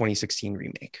the 2016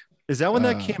 remake. Is that when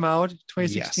that came out?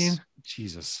 2016? yes.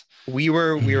 Jesus. We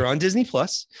were on Disney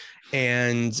Plus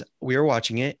and we were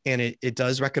watching it, and it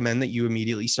does recommend that you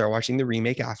immediately start watching the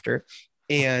remake after.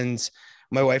 And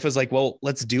my wife was like, well,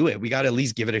 let's do it. We got to at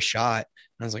least give it a shot.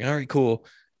 And I was like, all right, cool.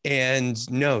 And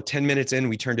no, 10 minutes in,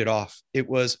 we turned it off. It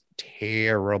was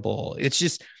terrible.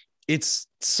 It's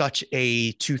such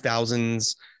a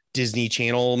 2000s Disney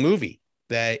Channel movie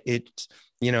that it,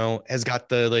 you know, has got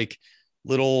the like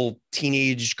little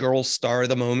teenage girl star of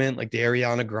the moment, like the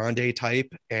Ariana Grande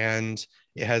type. And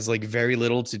it has like very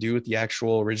little to do with the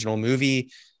actual original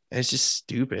movie. And it's just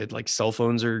stupid. Like cell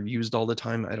phones are used all the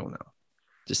time. I don't know.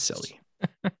 Just silly.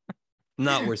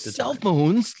 Not worth the Cell time.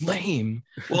 phones, lame.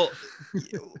 Well,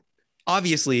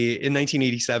 obviously in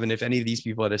 1987, if any of these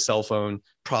people had a cell phone,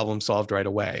 problem solved right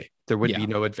away. There would be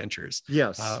no adventures.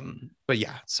 Yes. But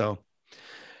yeah, so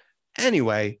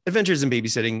anyway, Adventures in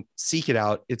Babysitting, seek it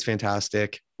out. It's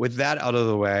fantastic. With that out of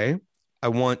the way, I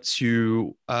want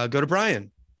to go to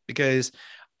Brian, because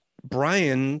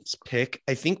Brian's pick,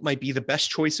 I think, might be the best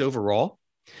choice overall,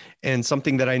 and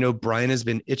something that I know Brian has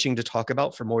been itching to talk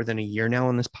about for more than a year now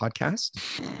on this podcast.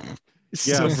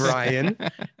 So Yes. Brian,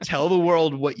 tell the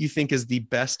world what you think is the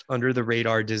best under the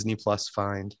radar Disney Plus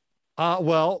find.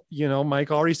 Well, you know,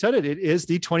 Mike already said it. It is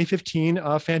the 2015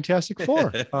 Fantastic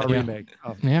Four remake.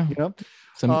 Yeah. You know?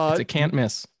 It's a can't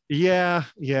miss. Yeah.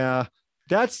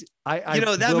 That's I You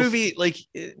know, that will- movie, like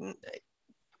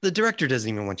the director doesn't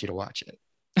even want you to watch it.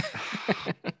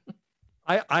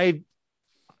 I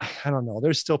don't know.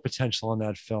 There's still potential in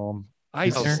that film.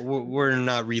 We're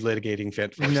not relitigating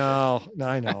Fit. No,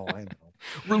 I know.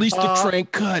 Release the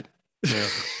Trank cut.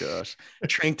 Oh gosh,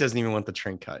 Trank doesn't even want the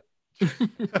Trank cut.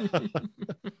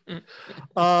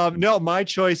 No, my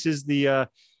choice is the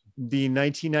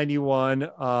 1991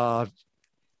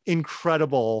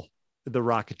 incredible The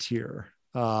Rocketeer.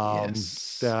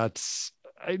 Yes. That's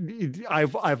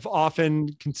I've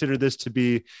often considered this to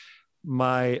be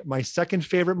my second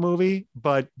favorite movie,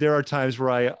 but there are times where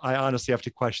I honestly have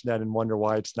to question that and wonder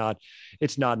why it's not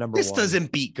number This one.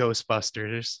 doesn't beat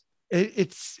Ghostbusters.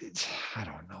 It's I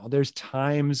don't know. There's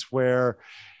times where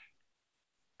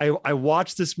I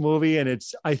watched this movie and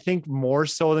it's, I think, more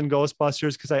so than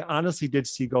Ghostbusters, because I honestly did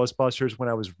see Ghostbusters when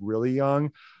I was really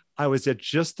young. I was at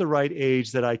just the right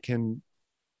age that I can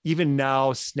even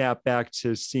now snap back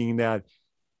to seeing that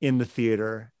in the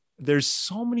theater. There's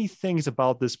so many things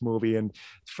about this movie. And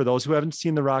for those who haven't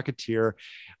seen The Rocketeer,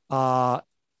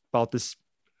 about this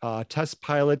test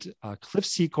pilot, Cliff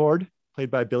Secord, played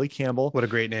by Billy Campbell. What a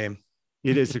great name.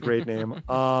 It is a great name.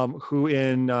 Who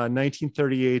in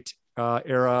 1938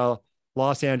 era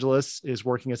Los Angeles is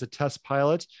working as a test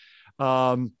pilot,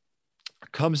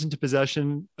 comes into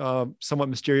possession somewhat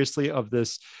mysteriously of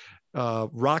this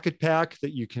rocket pack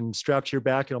that you can strap to your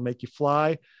back. It'll make you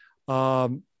fly.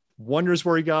 Wonders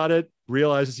where he got it,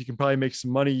 realizes he can probably make some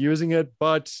money using it,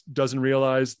 but doesn't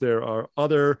realize there are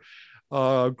other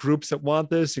groups that want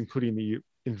this, including the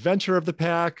inventor of the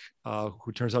pack,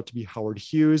 who turns out to be Howard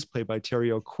Hughes, played by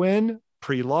Terry O'Quinn,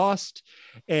 pre-Lost,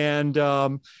 and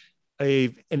a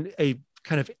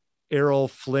kind of Errol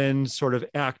Flynn sort of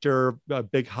actor, a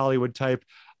big Hollywood type,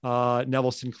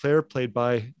 Neville Sinclair, played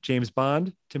by James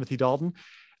Bond, Timothy Dalton.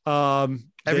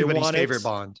 Everybody's favorite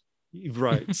Bond.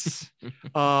 Right.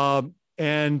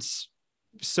 And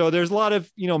so there's a lot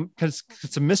of, because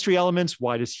some mystery elements.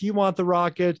 Why does he want the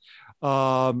rocket?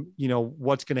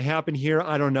 What's going to happen here?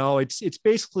 I don't know. It's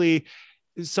basically,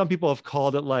 some people have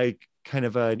called it like kind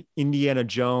of an Indiana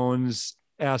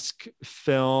Jones-esque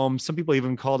film. Some people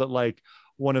even called it like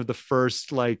one of the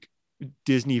first like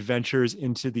Disney ventures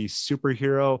into the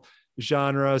superhero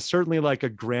genre, certainly like a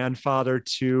grandfather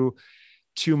to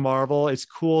Marvel. It's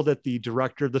cool that the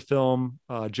director of the film,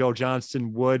 Joe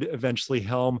Johnston, would eventually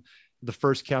helm the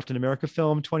first Captain America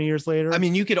film 20 years later. I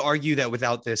mean, you could argue that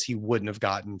without this, he wouldn't have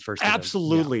gotten first.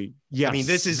 Absolutely. Yeah. Yes. I mean,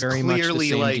 this is very clearly much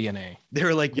the like same DNA.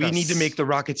 They're like, Yes. we need to make the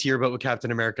Rocketeer, but with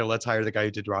Captain America, let's hire the guy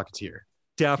who did Rocketeer.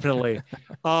 Definitely.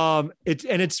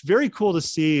 It's very cool to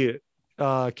see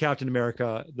Captain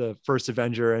America, the first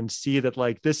Avenger, and see that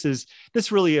like this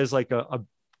really is like a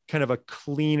kind of a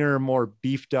cleaner, more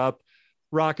beefed up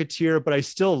Rocketeer, but I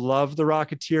still love the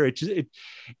Rocketeer.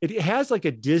 It has like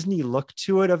a Disney look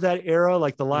to it of that era,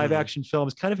 like the live action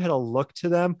films kind of had a look to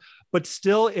them, but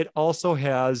still it also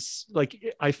has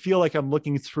like, I feel like I'm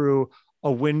looking through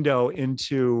a window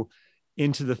into the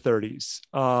 30s.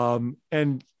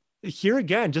 And here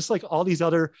again, just like all these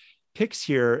other picks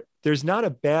here, there's not a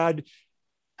bad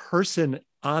person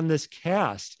on this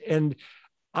cast. And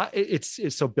it's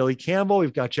so Billy Campbell,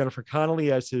 we've got Jennifer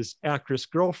Connelly as his actress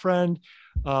girlfriend,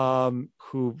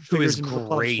 who is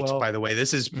great, by the way.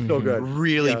 This is so good.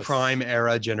 Really prime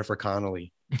era Jennifer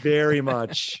Connelly. Very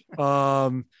much.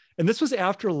 And this was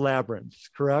after Labyrinth,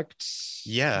 correct?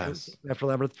 Yeah. After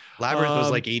Labyrinth. Labyrinth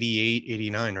was like 88,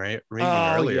 89, right? Or even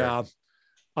earlier. Yeah.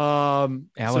 Alan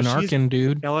Arkin,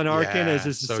 dude. Alan Arkin as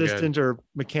his assistant or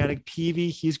mechanic Peavy.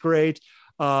 He's great.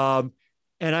 And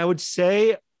I would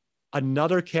say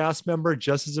another cast member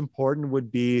just as important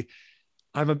would be,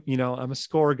 I'm a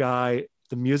score guy.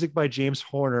 The music by James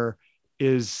Horner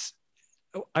is,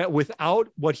 without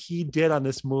what he did on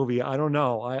this movie, I don't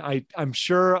know. I'm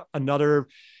sure another,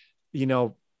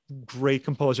 great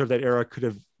composer of that era could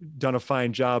have done a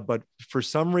fine job, but for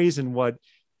some reason, what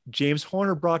James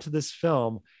Horner brought to this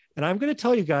film, and I'm going to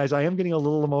tell you guys, I am getting a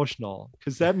little emotional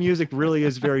because that music really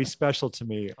is very special to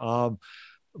me.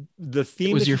 The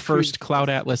theme was your first Cloud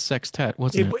Atlas sextet,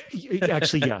 wasn't it?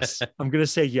 Actually, yes. I'm going to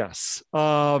say yes.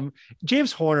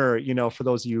 James Horner, for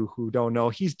those of you who don't know,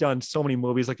 he's done so many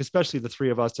movies, like especially the three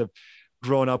of us have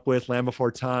grown up with: Land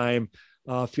Before Time,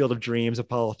 Field of Dreams,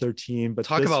 Apollo 13. But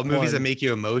talk about movies that make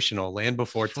you emotional. Land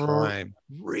Before Time.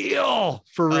 For real.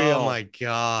 Oh my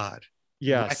God.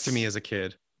 Yes. Back to me as a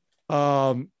kid.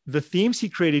 The themes he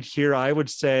created here, I would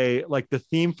say, like the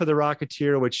theme for the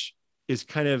Rocketeer, which is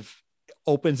kind of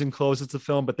opens and closes the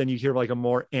film, but then you hear like a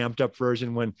more amped up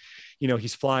version when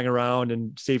he's flying around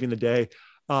and saving the day.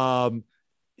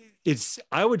 It's,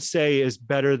 I would say, is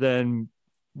better than,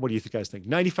 what do you guys think?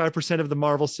 95% of the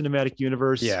Marvel Cinematic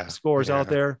Universe scores out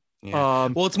there.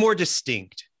 Well, it's more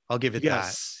distinct, I'll give it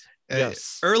that.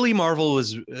 Yes. Early Marvel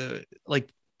was like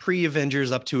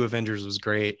pre-Avengers up to Avengers was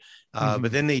great,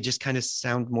 but then they just kind of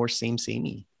sound more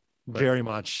samey. Very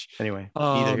much. Anyway,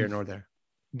 neither here nor there.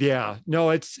 Yeah, no,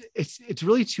 it's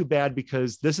really too bad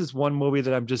because this is one movie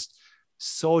that I'm just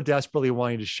so desperately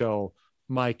wanting to show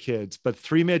my kids. But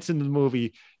 3 minutes into the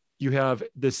movie, you have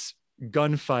this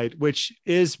gunfight, which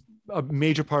is a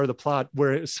major part of the plot,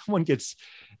 where someone gets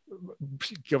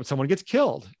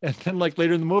killed, and then like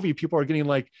later in the movie, people are getting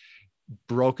like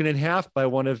broken in half by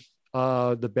one of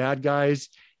the bad guys'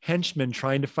 henchmen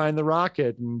trying to find the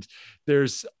rocket, and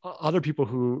there's other people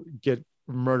who get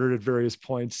murdered at various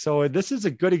points. So this is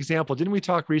a good example. Didn't we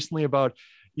talk recently about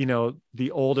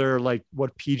the older, like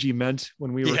what PG meant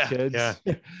when we were kids? I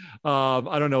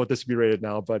don't know what this would be rated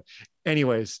now, but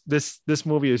anyways, this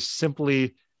movie is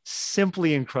simply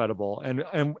incredible,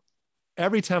 and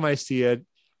every time I see it,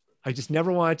 I just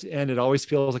never want it to end. It always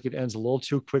feels like it ends a little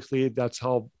too quickly. That's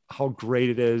how great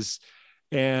it is.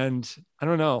 And I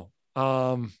don't know.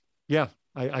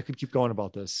 I could keep going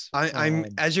about this. I'm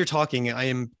as you're talking,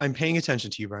 I'm paying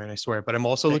attention to you, Brian, I swear, but I'm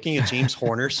also looking at James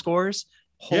Horner scores.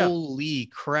 Holy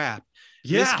crap.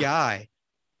 This guy,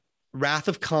 Wrath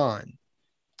of Khan,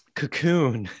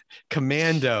 Cocoon,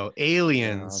 Commando,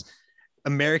 Aliens,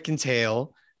 American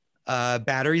Tail,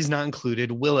 Batteries Not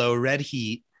Included, Willow, Red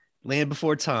Heat, Land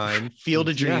Before Time, Field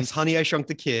of Dreams, Honey, I Shrunk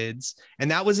the Kids.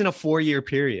 And that was in a 4-year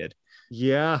period.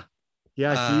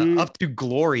 Up to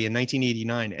Glory in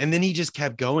 1989. And then he just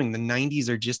kept going. The 90s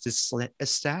are just as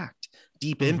stacked.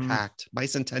 Deep Impact,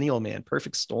 Bicentennial Man,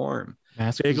 Perfect Storm.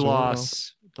 Big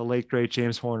loss. The late, great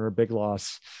James Horner, big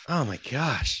loss. Oh my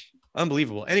gosh.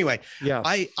 Unbelievable. Anyway,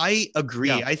 I agree.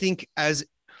 Yeah. I think as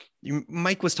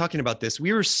Mike was talking about this,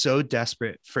 we were so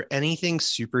desperate for anything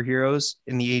superheroes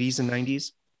in the 80s and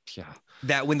 90s. Yeah.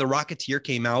 That when The Rocketeer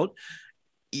came out,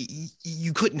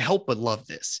 you couldn't help but love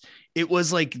this. It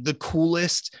was like the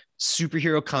coolest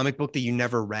superhero comic book that you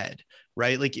never read,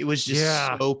 right? Like it was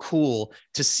just so cool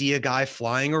to see a guy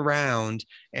flying around,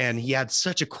 and he had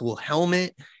such a cool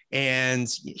helmet, and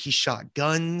he shot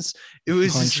guns. It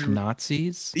was Punched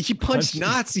Nazis. He punched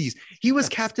Nazis. He was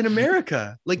Captain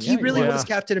America. Like he really was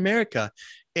Captain America.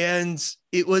 And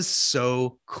it was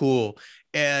so cool.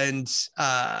 And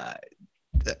yeah,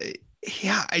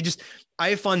 I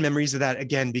have fond memories of that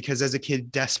again, because as a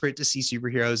kid, desperate to see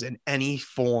superheroes in any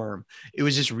form, it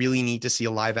was just really neat to see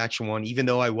a live action one, even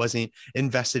though I wasn't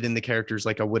invested in the characters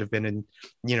like I would have been in,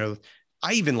 you know,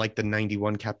 I even liked the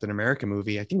 91 Captain America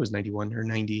movie. I think it was 91 or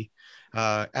 90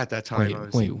 at that time.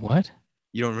 Wait, what?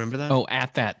 You don't remember that? Oh,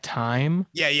 at that time?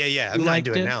 Yeah. I'm not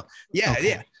doing it now. Yeah, okay.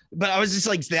 Yeah. But I was just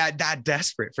like that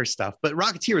desperate for stuff. But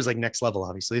Rocketeer was like next level,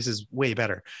 obviously. This is way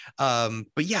better. But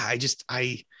yeah,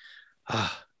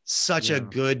 such a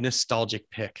good nostalgic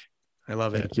pick. I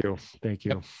love it. Thank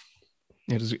you. Yep.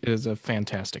 It is a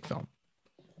fantastic film.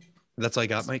 That's all I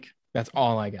got, Mike. That's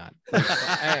all I got.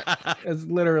 It's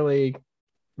literally,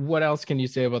 what else can you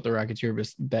say about the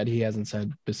Rocketeer that he hasn't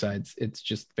said besides it's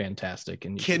just fantastic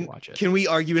and you can watch it. Can we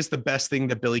argue it's the best thing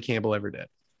that Billy Campbell ever did?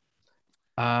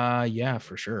 Yeah,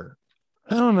 for sure.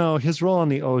 I don't know. His role on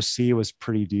the OC was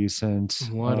pretty decent.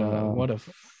 What a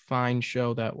fine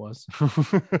show that was.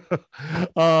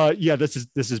 Yeah, this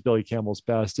is Billy Campbell's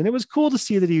best, and it was cool to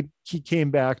see that he came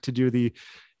back to do the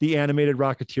animated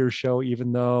Rocketeer show,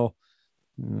 even though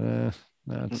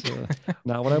that's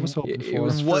not what I was hoping for. It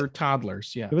was for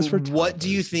toddlers. Yeah, it was for toddlers. What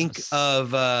do you think of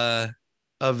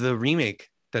the remake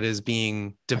that is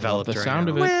being developed? The sound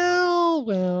of it.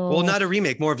 Well, not a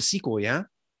remake, more of a sequel. Yeah.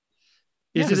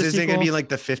 Is it going to be like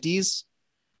the 50s?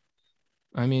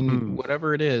 I mean,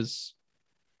 whatever it is,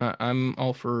 I'm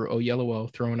all for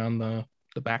Oyelowo throwing on the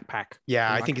backpack. Yeah,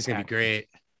 I think it's going to be great.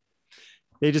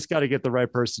 They just got to get the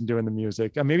right person doing the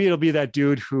music. Maybe it'll be that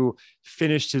dude who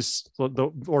finished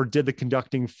or did the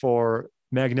conducting for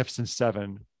Magnificent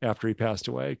Seven after he passed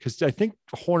away. Because I think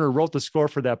Horner wrote the score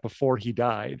for that before he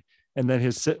died, and then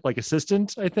his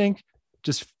assistant, I think,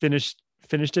 just finished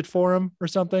it for him or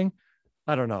something.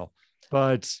 I don't know,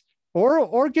 but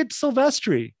or get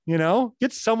Silvestri,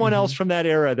 get someone else from that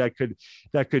era that could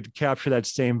capture that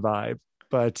same vibe.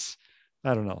 But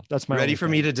I don't know. That's my ready for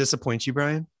me to disappoint you,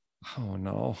 Brian.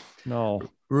 Oh no.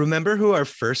 Remember who our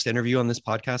first interview on this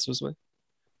podcast was with?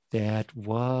 That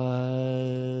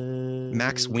was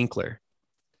Max Winkler.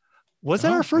 Was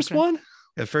that our first one?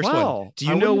 The first one. Do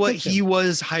you know what he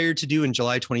was hired to do in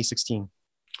July 2016?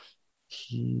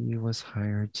 He was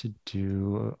hired to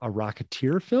do a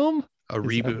Rocketeer film? A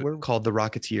reboot called The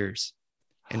Rocketeers.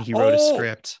 And he wrote a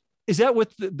script. Is that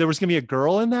there was going to be a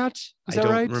girl in that? Is that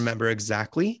right? I don't remember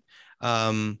exactly.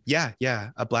 Yeah.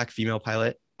 A black female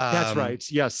pilot. That's right.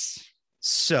 Yes.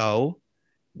 So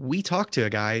we talked to a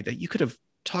guy that you could have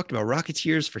talked about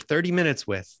Rocketeers for 30 minutes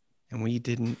with, and we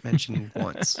didn't mention him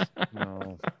once.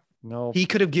 No. He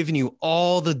could have given you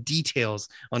all the details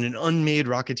on an unmade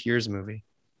Rocketeers movie.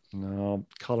 No,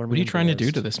 color. What are you trying to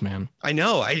do to this man? I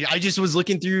know. I just was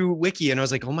looking through Wiki and I was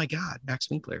like, oh my God, Max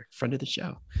Winkler, friend of the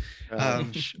show.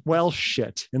 Well,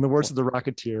 shit. In the words of the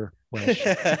Rocketeer. Well,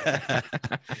 shit.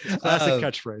 Classic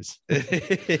catchphrase.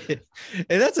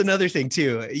 And that's another thing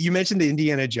too. You mentioned the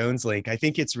Indiana Jones link. I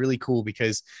think it's really cool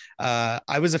because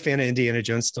I was a fan of Indiana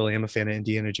Jones, still am a fan of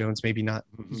Indiana Jones. Maybe not,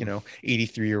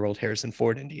 83-year-old Harrison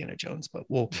Ford Indiana Jones, but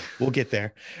we'll get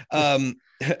there.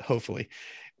 Hopefully.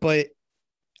 But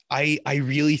I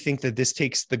really think that this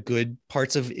takes the good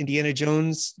parts of Indiana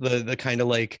Jones, the kind of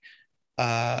like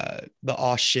the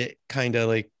aw shit kind of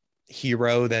like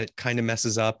hero that kind of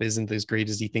messes up, isn't as great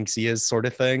as he thinks he is, sort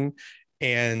of thing,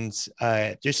 and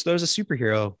just throws a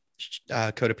superhero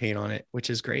coat of paint on it, which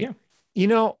is great.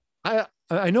 Yeah.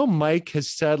 I know Mike has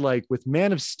said like with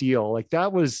Man of Steel, like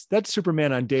that's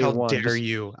Superman on day one. How dare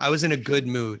you? I was in a good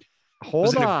mood.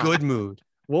 Hold on. In a good mood.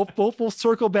 We'll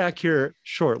circle back here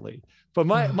shortly. But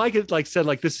Mike had said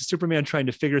this is Superman trying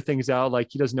to figure things out. Like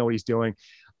he doesn't know what he's doing.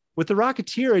 With the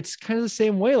Rocketeer, it's kind of the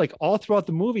same way. Like all throughout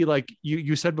the movie, like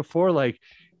you said before,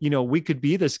 we could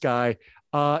be this guy.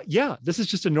 This is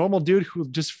just a normal dude who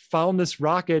just found this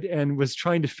rocket and was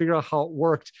trying to figure out how it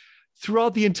worked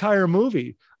throughout the entire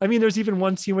movie. I mean, there's even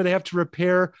one scene where they have to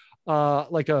repair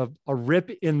like a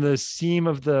rip in the seam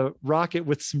of the rocket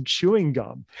with some chewing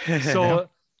gum. So.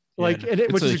 Which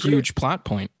is a huge plot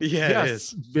point. Yeah,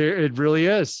 yes, it really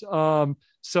is.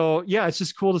 So yeah, it's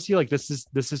just cool to see this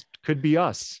is could be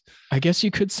us. I guess you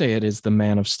could say it is the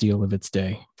Man of Steel of its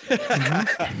day.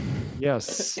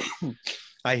 Yes.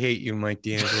 I hate you, Mike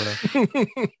D'Angelo.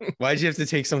 Why'd you have to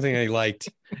take something I liked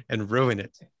and ruin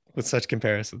it with such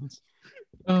comparisons?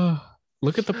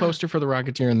 Look at the poster for the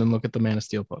Rocketeer and then look at the Man of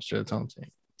Steel poster. That's all I'm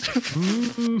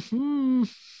saying.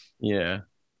 Yeah.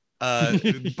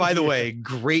 By the way,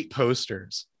 great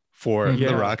posters for Mhm. the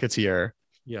Yeah. Rocketeer.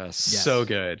 Yes. So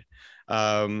good.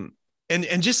 And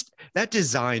just that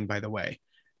design, by the way,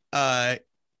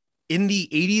 in the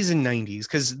 80s and 90s,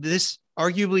 because this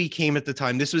arguably came at the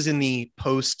time, this was in the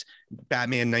post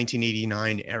Batman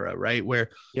 1989 era, right? Where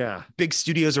Yeah. big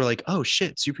studios are like, oh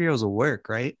shit, superheroes will work,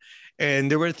 right?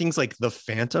 And there were things like the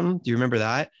Phantom. Do you remember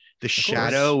that? The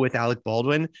Shadow with Alec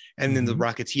Baldwin, and then the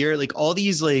Rocketeer, like all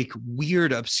these like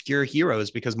weird, obscure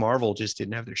heroes because Marvel just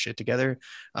didn't have their shit together.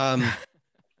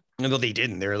 No, they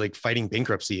didn't. They were like fighting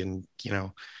bankruptcy and,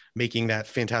 making that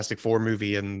Fantastic Four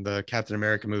movie and the Captain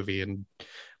America movie and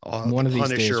One of these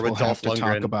days Punisher we'll with have Dolph to talk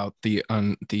Lundgren. about the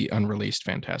unreleased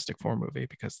Fantastic Four movie,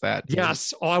 because that is-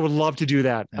 Yes. Oh, I would love to do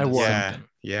that. I that is would. something.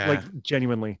 Yeah, Like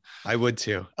genuinely. I would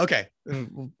too. Okay,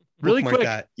 Really Bookmark quick.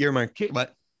 that. Earmark. Okay.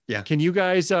 What? Can you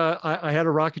guys, I had a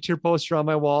Rocketeer poster on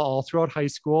my wall all throughout high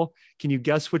school. Can you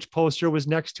guess which poster was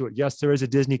next to it? Yes, there is a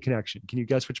Disney connection. Can you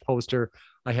guess which poster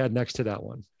I had next to that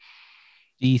one?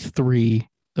 D3,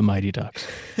 The Mighty Ducks.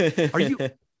 Are you?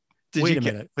 Wait a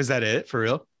minute. Was that it for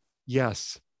real?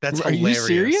 Yes, That's Are hilarious. you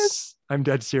serious? I'm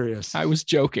dead serious. I was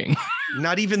joking.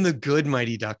 Not even the good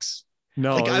Mighty Ducks.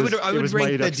 No, Like it I would was rank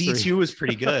Mighty the Ducks 3. D2 was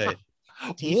pretty good.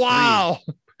 D3. Wow.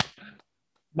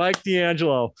 Mike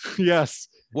D'Angelo. Yes.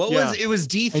 What Yeah. was it? Was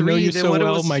D3? I know you then so what it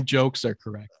well. was, My jokes are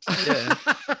correct. Yeah.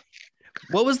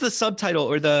 What was the subtitle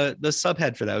or the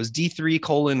subhead for that? It was D3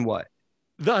 colon what?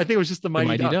 I think it was just the The Mighty,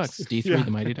 Mighty Ducks. Ducks. D3, Yeah.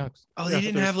 The Mighty Ducks. Oh, Yeah, they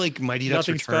didn't there's have like Mighty Ducks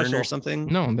nothing Return special. or something.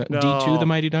 No, No. D2, The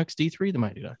Mighty Ducks. D3, The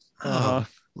Mighty Ducks. Oh, Uh-huh.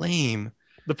 lame.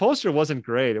 The poster wasn't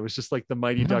great. It was just like the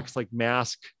Mighty No. Ducks like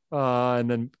mask. And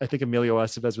then I think Emilio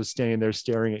Estevez was standing there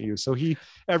staring at you. So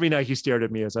every night he stared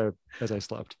at me as I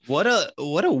slept.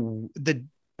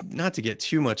 Not to get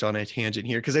too much on a tangent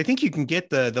here, because I think you can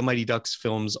get the Mighty Ducks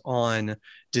films on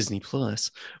Disney Plus,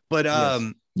 but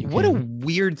Yes. You what a can.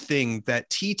 weird thing that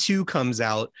T2 comes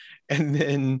out and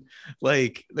then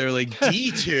like they're like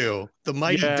D2, the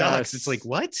Mighty Ducks. It's Yes. like,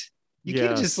 what? You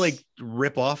can't just Yes. like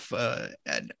rip off a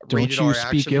Don't rated you R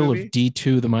speak action ill movie. of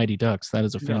D2, The Mighty Ducks. That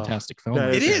is a No, fantastic film.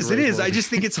 that It is a is. great I movie. just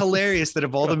think it's hilarious that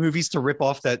of all the movies to rip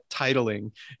off that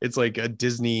titling, it's like a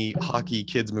Disney hockey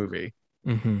kids movie.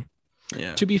 Mhm.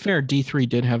 Yeah. To be fair, D3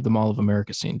 did have the Mall of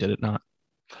America scene, did it not?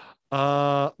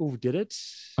 Did it?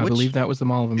 I Which- believe that was the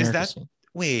Mall of America that- scene.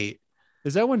 Wait.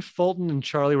 Is that when Fulton and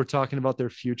Charlie were talking about their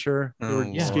future? They were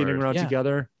Oh, skating Lord. around Yeah.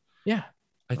 together. Yeah.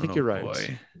 I think Oh, you're right.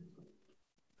 Boy.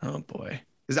 Oh boy.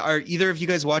 Are either of you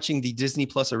guys watching the Disney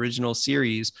Plus original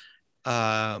series,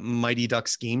 Mighty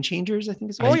Ducks Game Changers? I think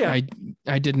it's Oh, yeah.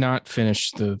 I did not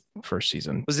finish the first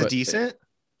season. Was it but- decent?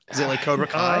 Is it like Cobra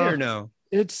Kai or no?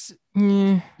 It's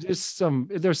Yeah. there's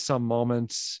some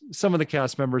moments. Some of the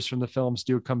cast members from the films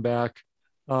do come back.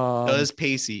 Does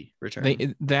Pacey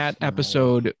return? That No.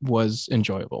 episode was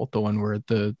enjoyable. The one where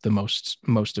the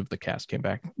most of the cast came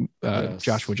back. Yes.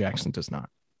 Joshua Jackson does not.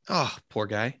 Oh, poor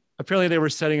guy. Apparently they were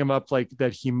setting him up like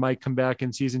that he might come back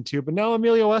in season 2, but now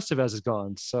Emilio Estevez is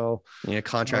gone. So Yeah,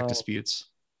 contract Oh. disputes.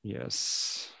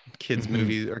 yes. Kids Mhm.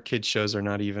 movies or kids shows are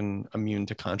not even immune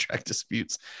to contract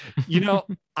disputes.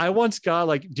 I once got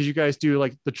did you guys do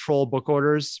like the troll book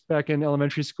orders back in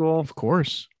elementary school? Of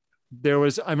course. I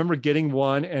remember getting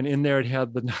one, and in there it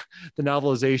had the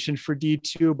novelization for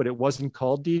D2, but it wasn't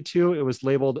called D2. It was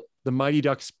labeled The Mighty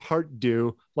Ducks Part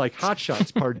Due, like Hot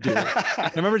Shots Part Due.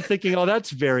 I remember thinking, oh,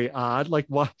 that's very odd. Like,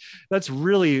 what? That's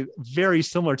really very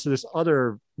similar to this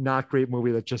other not great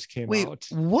movie that just came Wait, out.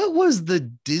 what was the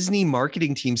Disney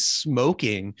marketing team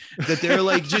smoking that they're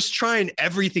like just trying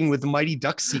everything with the Mighty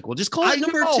Ducks sequel? Just call it I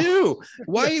number know. 2.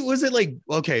 Why was it like,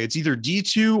 okay, it's either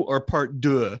D2 or Part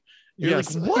 2? You're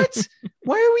Yes. like, what?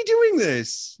 Why are we doing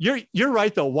this? You're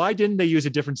right though. Why didn't they use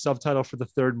a different subtitle for the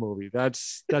third movie?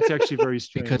 That's actually very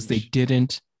strange. Because they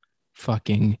didn't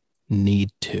fucking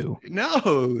need to.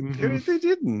 No, they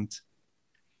didn't.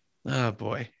 Oh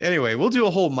boy. Anyway, we'll do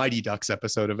a whole Mighty Ducks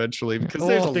episode eventually because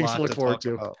there's a things lot to look to forward talk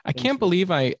to. about. I can't believe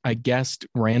I guessed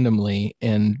randomly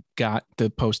and got the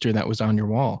poster that was on your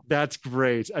wall. That's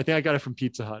great. I think I got it from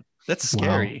Pizza Hut. That's Wow.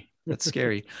 scary. That's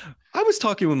scary. I was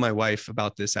talking with my wife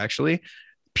about this actually.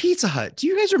 Pizza Hut. Do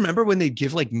you guys remember when they'd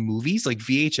give like movies, like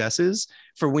VHSs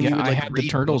for when you Yeah, would I like had the read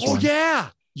Turtles books? Oh one.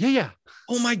 yeah.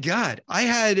 Oh my God. I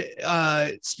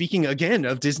had, speaking again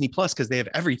of Disney Plus, because they have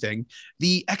everything,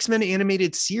 the X-Men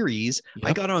animated series, I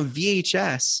Yep. got on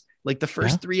VHS, like the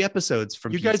first Yeah. 3 episodes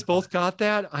from You Pizza guys Hut. both got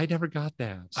that? I never got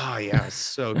that. Oh yeah, it's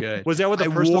so good. Was that with the I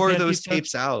personal wore pan those pizza?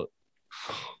 tapes out.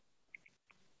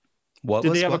 What Did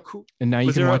was they have what? a cool? And now you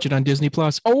Was can there watch it on Disney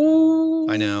Plus. Oh,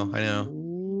 I know.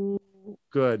 Ooh,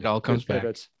 good. It all comes Good back.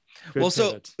 pivot. Good Well,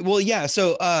 pivot. yeah.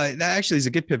 So that actually is a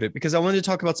good pivot because I wanted to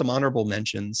talk about some honorable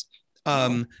mentions.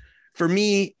 For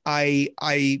me, I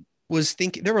was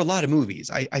thinking there were a lot of movies.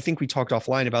 I think we talked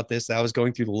offline about this. That I was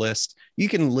going through the list. You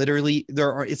can literally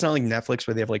it's not like Netflix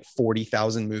where they have like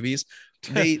 40,000 movies.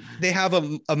 They have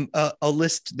a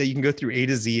list that you can go through A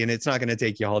to Z, and it's not going to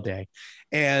take you all day.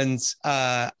 And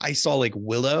I saw like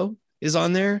Willow is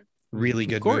on there. Really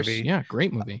good movie. Yeah,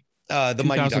 great movie. The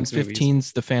Mighty Ducks movies.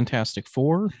 2015's The Fantastic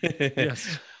Four.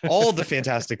 Yes. All the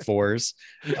Fantastic Fours,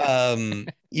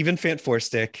 even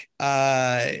Fantastic.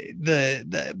 But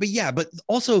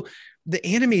also the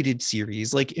animated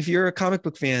series. Like if you're a comic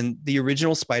book fan, the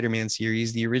original Spider-Man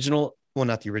series,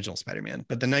 not the original Spider-Man,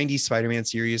 but the 90s Spider-Man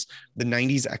series, the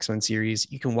 90s X-Men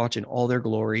series, you can watch in all their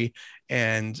glory,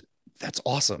 and that's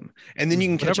awesome. And then you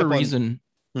can catch up on.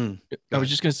 I was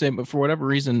just going to say, but for whatever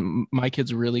reason, my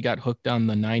kids really got hooked on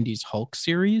the 90s Hulk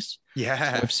series. Yeah.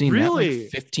 So I've seen that like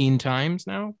 15 times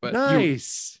now. But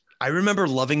Nice. I remember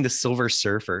loving the Silver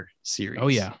Surfer series. Oh,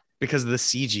 yeah. Because of the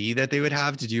CG that they would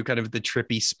have to do kind of the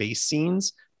trippy space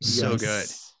scenes. So good.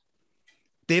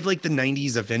 They have like the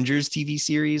 90s Avengers TV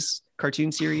series,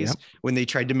 cartoon series, when they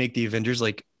tried to make the Avengers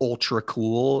like ultra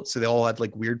cool. So they all had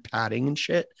like weird padding and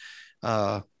shit.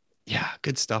 Yeah,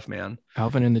 good stuff, man.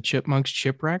 Alvin and the Chipmunks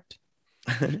Chipwrecked.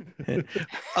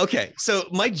 Okay, so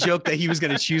Mike joked that he was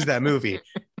going to choose that movie.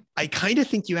 I kind of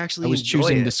think you actually. I was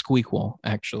choosing the Squeakquel.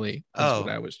 Actually, that's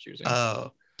what I was choosing.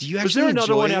 Oh, do you actually? Was there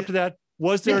another one after that?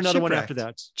 Was there another one after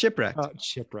that? Chipwrecked.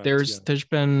 Chipwrecked. There's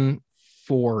been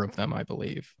 4 of them, I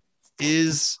believe.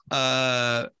 Is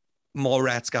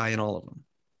Mallrats guy in all of them?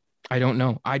 I don't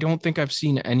know. I don't think I've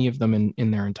seen any of them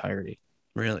in their entirety.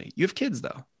 Really? You have kids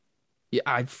though.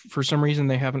 Yeah, for some reason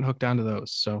they haven't hooked onto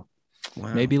those, so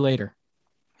maybe later.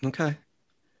 Okay.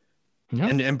 Yeah.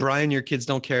 And Brian, your kids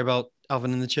don't care about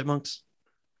Alvin and the Chipmunks?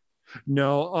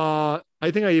 No.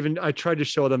 I think I tried to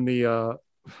show them the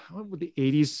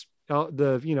 80s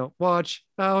watch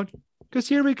out because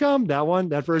here we come,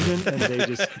 that version, and they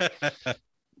just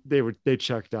they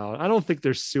checked out. I don't think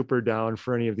they're super down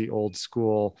for any of the old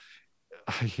school.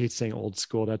 I hate saying old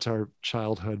school. That's our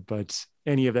childhood, but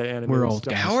any of that animated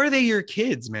stuff. How are they your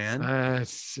kids, man?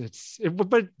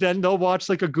 But then they'll watch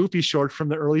like a Goofy short from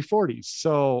the early 40s.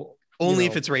 So only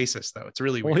if it's racist, though. It's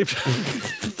really weird.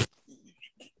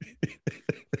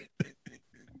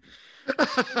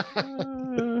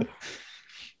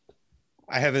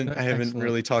 I haven't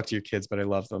really talked to your kids, but I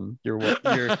love them. Your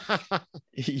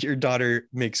daughter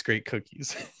makes great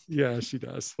cookies. Yeah, she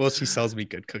does. Well, she sells me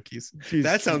good cookies.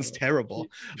 That sounds terrible.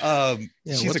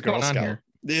 She's a Girl Scout.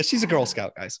 Yeah, she's a Girl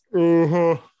Scout, guys.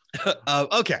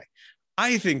 Okay.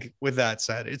 I think with that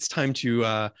said, it's time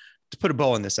to put a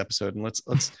bow on this episode, and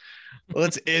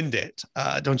let's end it.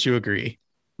 Don't you agree?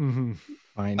 Mm-hmm.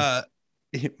 Fine.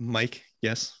 Mike,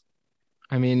 yes.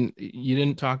 I mean, you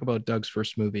didn't talk about Doug's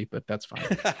first movie, but that's fine.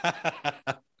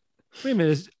 Wait a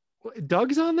minute,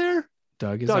 Doug's on there?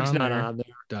 Doug's not on there.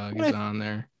 Doug is on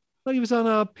there. I thought he was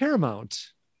on Paramount.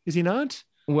 Is he not?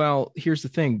 Well, here's the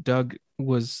thing. Doug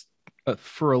was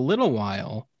for a little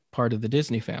while part of the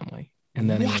Disney family, and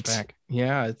then he went back.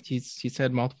 Yeah, he's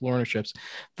had multiple ownerships.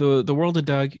 The world of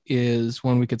Doug is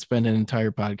one we could spend an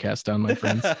entire podcast on, my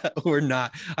friends. We're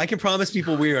not. I can promise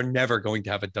people we are never going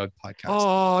to have a Doug podcast.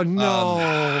 Oh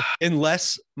no!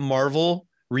 Unless Marvel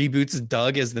reboots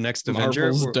Doug as the next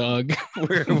Avenger. Marvel's Doug.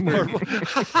 We're oh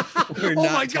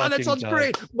my god, that sounds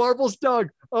great. Marvel's Doug.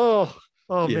 Oh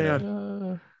yeah.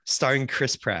 Man. Starring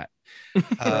Chris Pratt.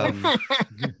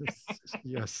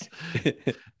 Yes.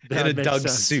 In a Doug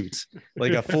suit,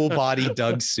 like a full body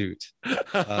Doug suit.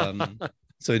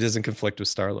 So it doesn't conflict with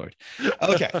Star-Lord.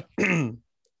 Okay.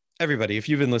 Everybody, if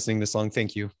you've been listening this long,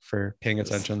 thank you for paying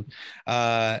attention.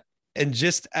 And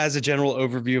just as a general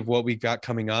overview of what we've got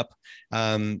coming up,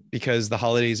 because the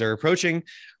holidays are approaching,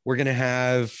 we're going to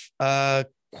have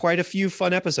quite a few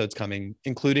fun episodes coming,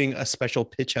 including a special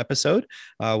pitch episode,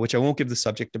 which I won't give the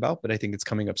subject about, but I think it's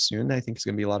coming up soon. I think it's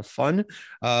going to be a lot of fun.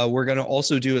 We're going to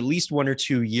also do at least 1 or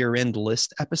 2 year-end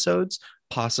list episodes,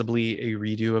 possibly a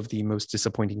redo of the most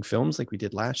disappointing films like we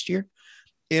did last year.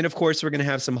 And of course, we're going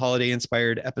to have some holiday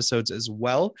inspired episodes as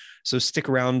well. So stick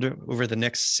around over the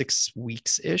next 6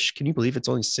 weeks-ish. Can you believe it's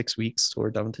only 6 weeks till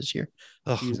we're done with this year?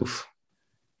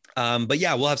 But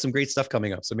yeah, we'll have some great stuff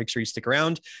coming up. So make sure you stick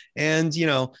around. And,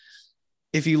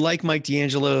 if you like Mike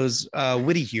D'Angelo's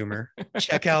witty humor,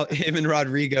 check out him and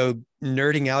Rodrigo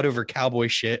nerding out over cowboy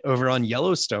shit over on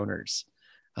Yellowstoners.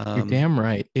 You're damn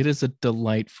right. It is a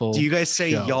delightful. Do you guys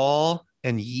say show. y'all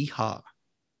and yeehaw?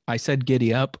 I said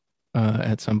giddy up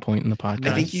at some point in the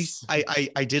podcast. I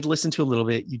think I did listen to a little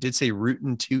bit. You did say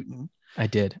rootin' tootin'. I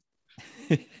did.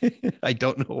 I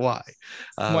don't know why.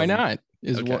 Why not?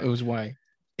 Okay. It was why.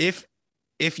 If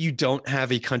if you don't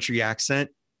have a country accent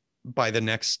by the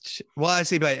next, well, I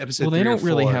say by episode. Well, they 3 or don't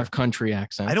really 4, have country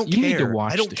accents. I don't You care. need to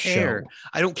watch I don't the care. show.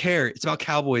 I don't care. It's about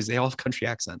cowboys. They all have country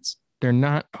accents. They're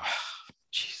not. Oh,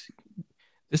 jeez.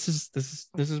 This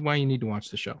is why you need to watch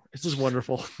the show. It's This is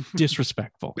wonderful.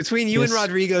 disrespectful. Between you and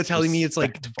Rodrigo telling me it's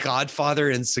like Disrespectful. Godfather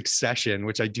and Succession,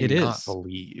 which I do It not is.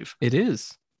 believe. It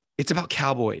is. It's about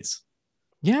cowboys.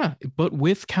 Yeah, but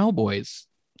with cowboys.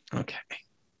 Okay.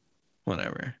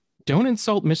 Whatever. Don't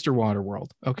insult Mr.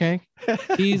 Waterworld, okay?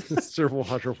 He's Mr.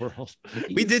 Waterworld.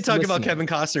 We did talk about listening. Kevin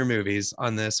Costner movies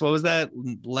on this. What was that?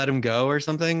 Let Him Go or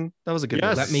something? That was a good Yes.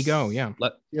 movie. Let Me Go, yeah.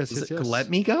 Yes, Was yes, it yes. Let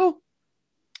Me Go?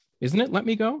 Isn't it Let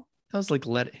Me Go? That was like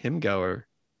Let Him Go or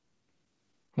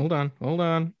Hold on.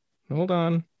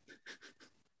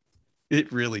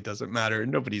 it really doesn't matter.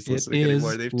 Nobody's It listening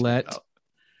anymore. is They've tuned Let out.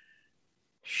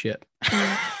 Shit.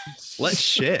 Let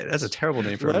Shit. That's a terrible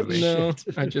name for a Let movie. No,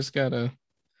 Shit. I just got a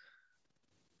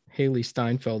Haley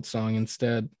Steinfeld song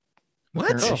instead. What?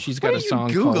 Apparently she's got What a are you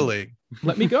song called Googling?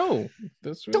 Let Me Go.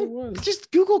 That's what it Don't was. just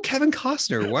Google Kevin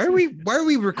Costner. Why are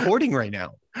we recording right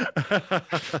now?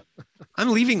 I'm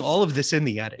leaving all of this in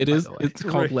the edit. It by is. the way. It's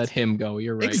called Right. Let Him Go.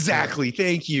 You're right. Exactly.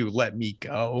 Thank you. Let me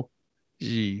go.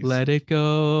 Jeez. Let it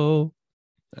go.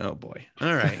 Oh boy.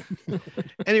 All right.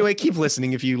 Anyway, keep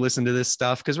listening if you listen to this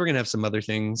stuff because we're gonna have some other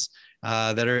things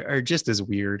that are just as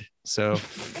weird. So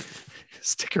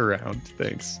stick around.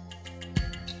 Thanks.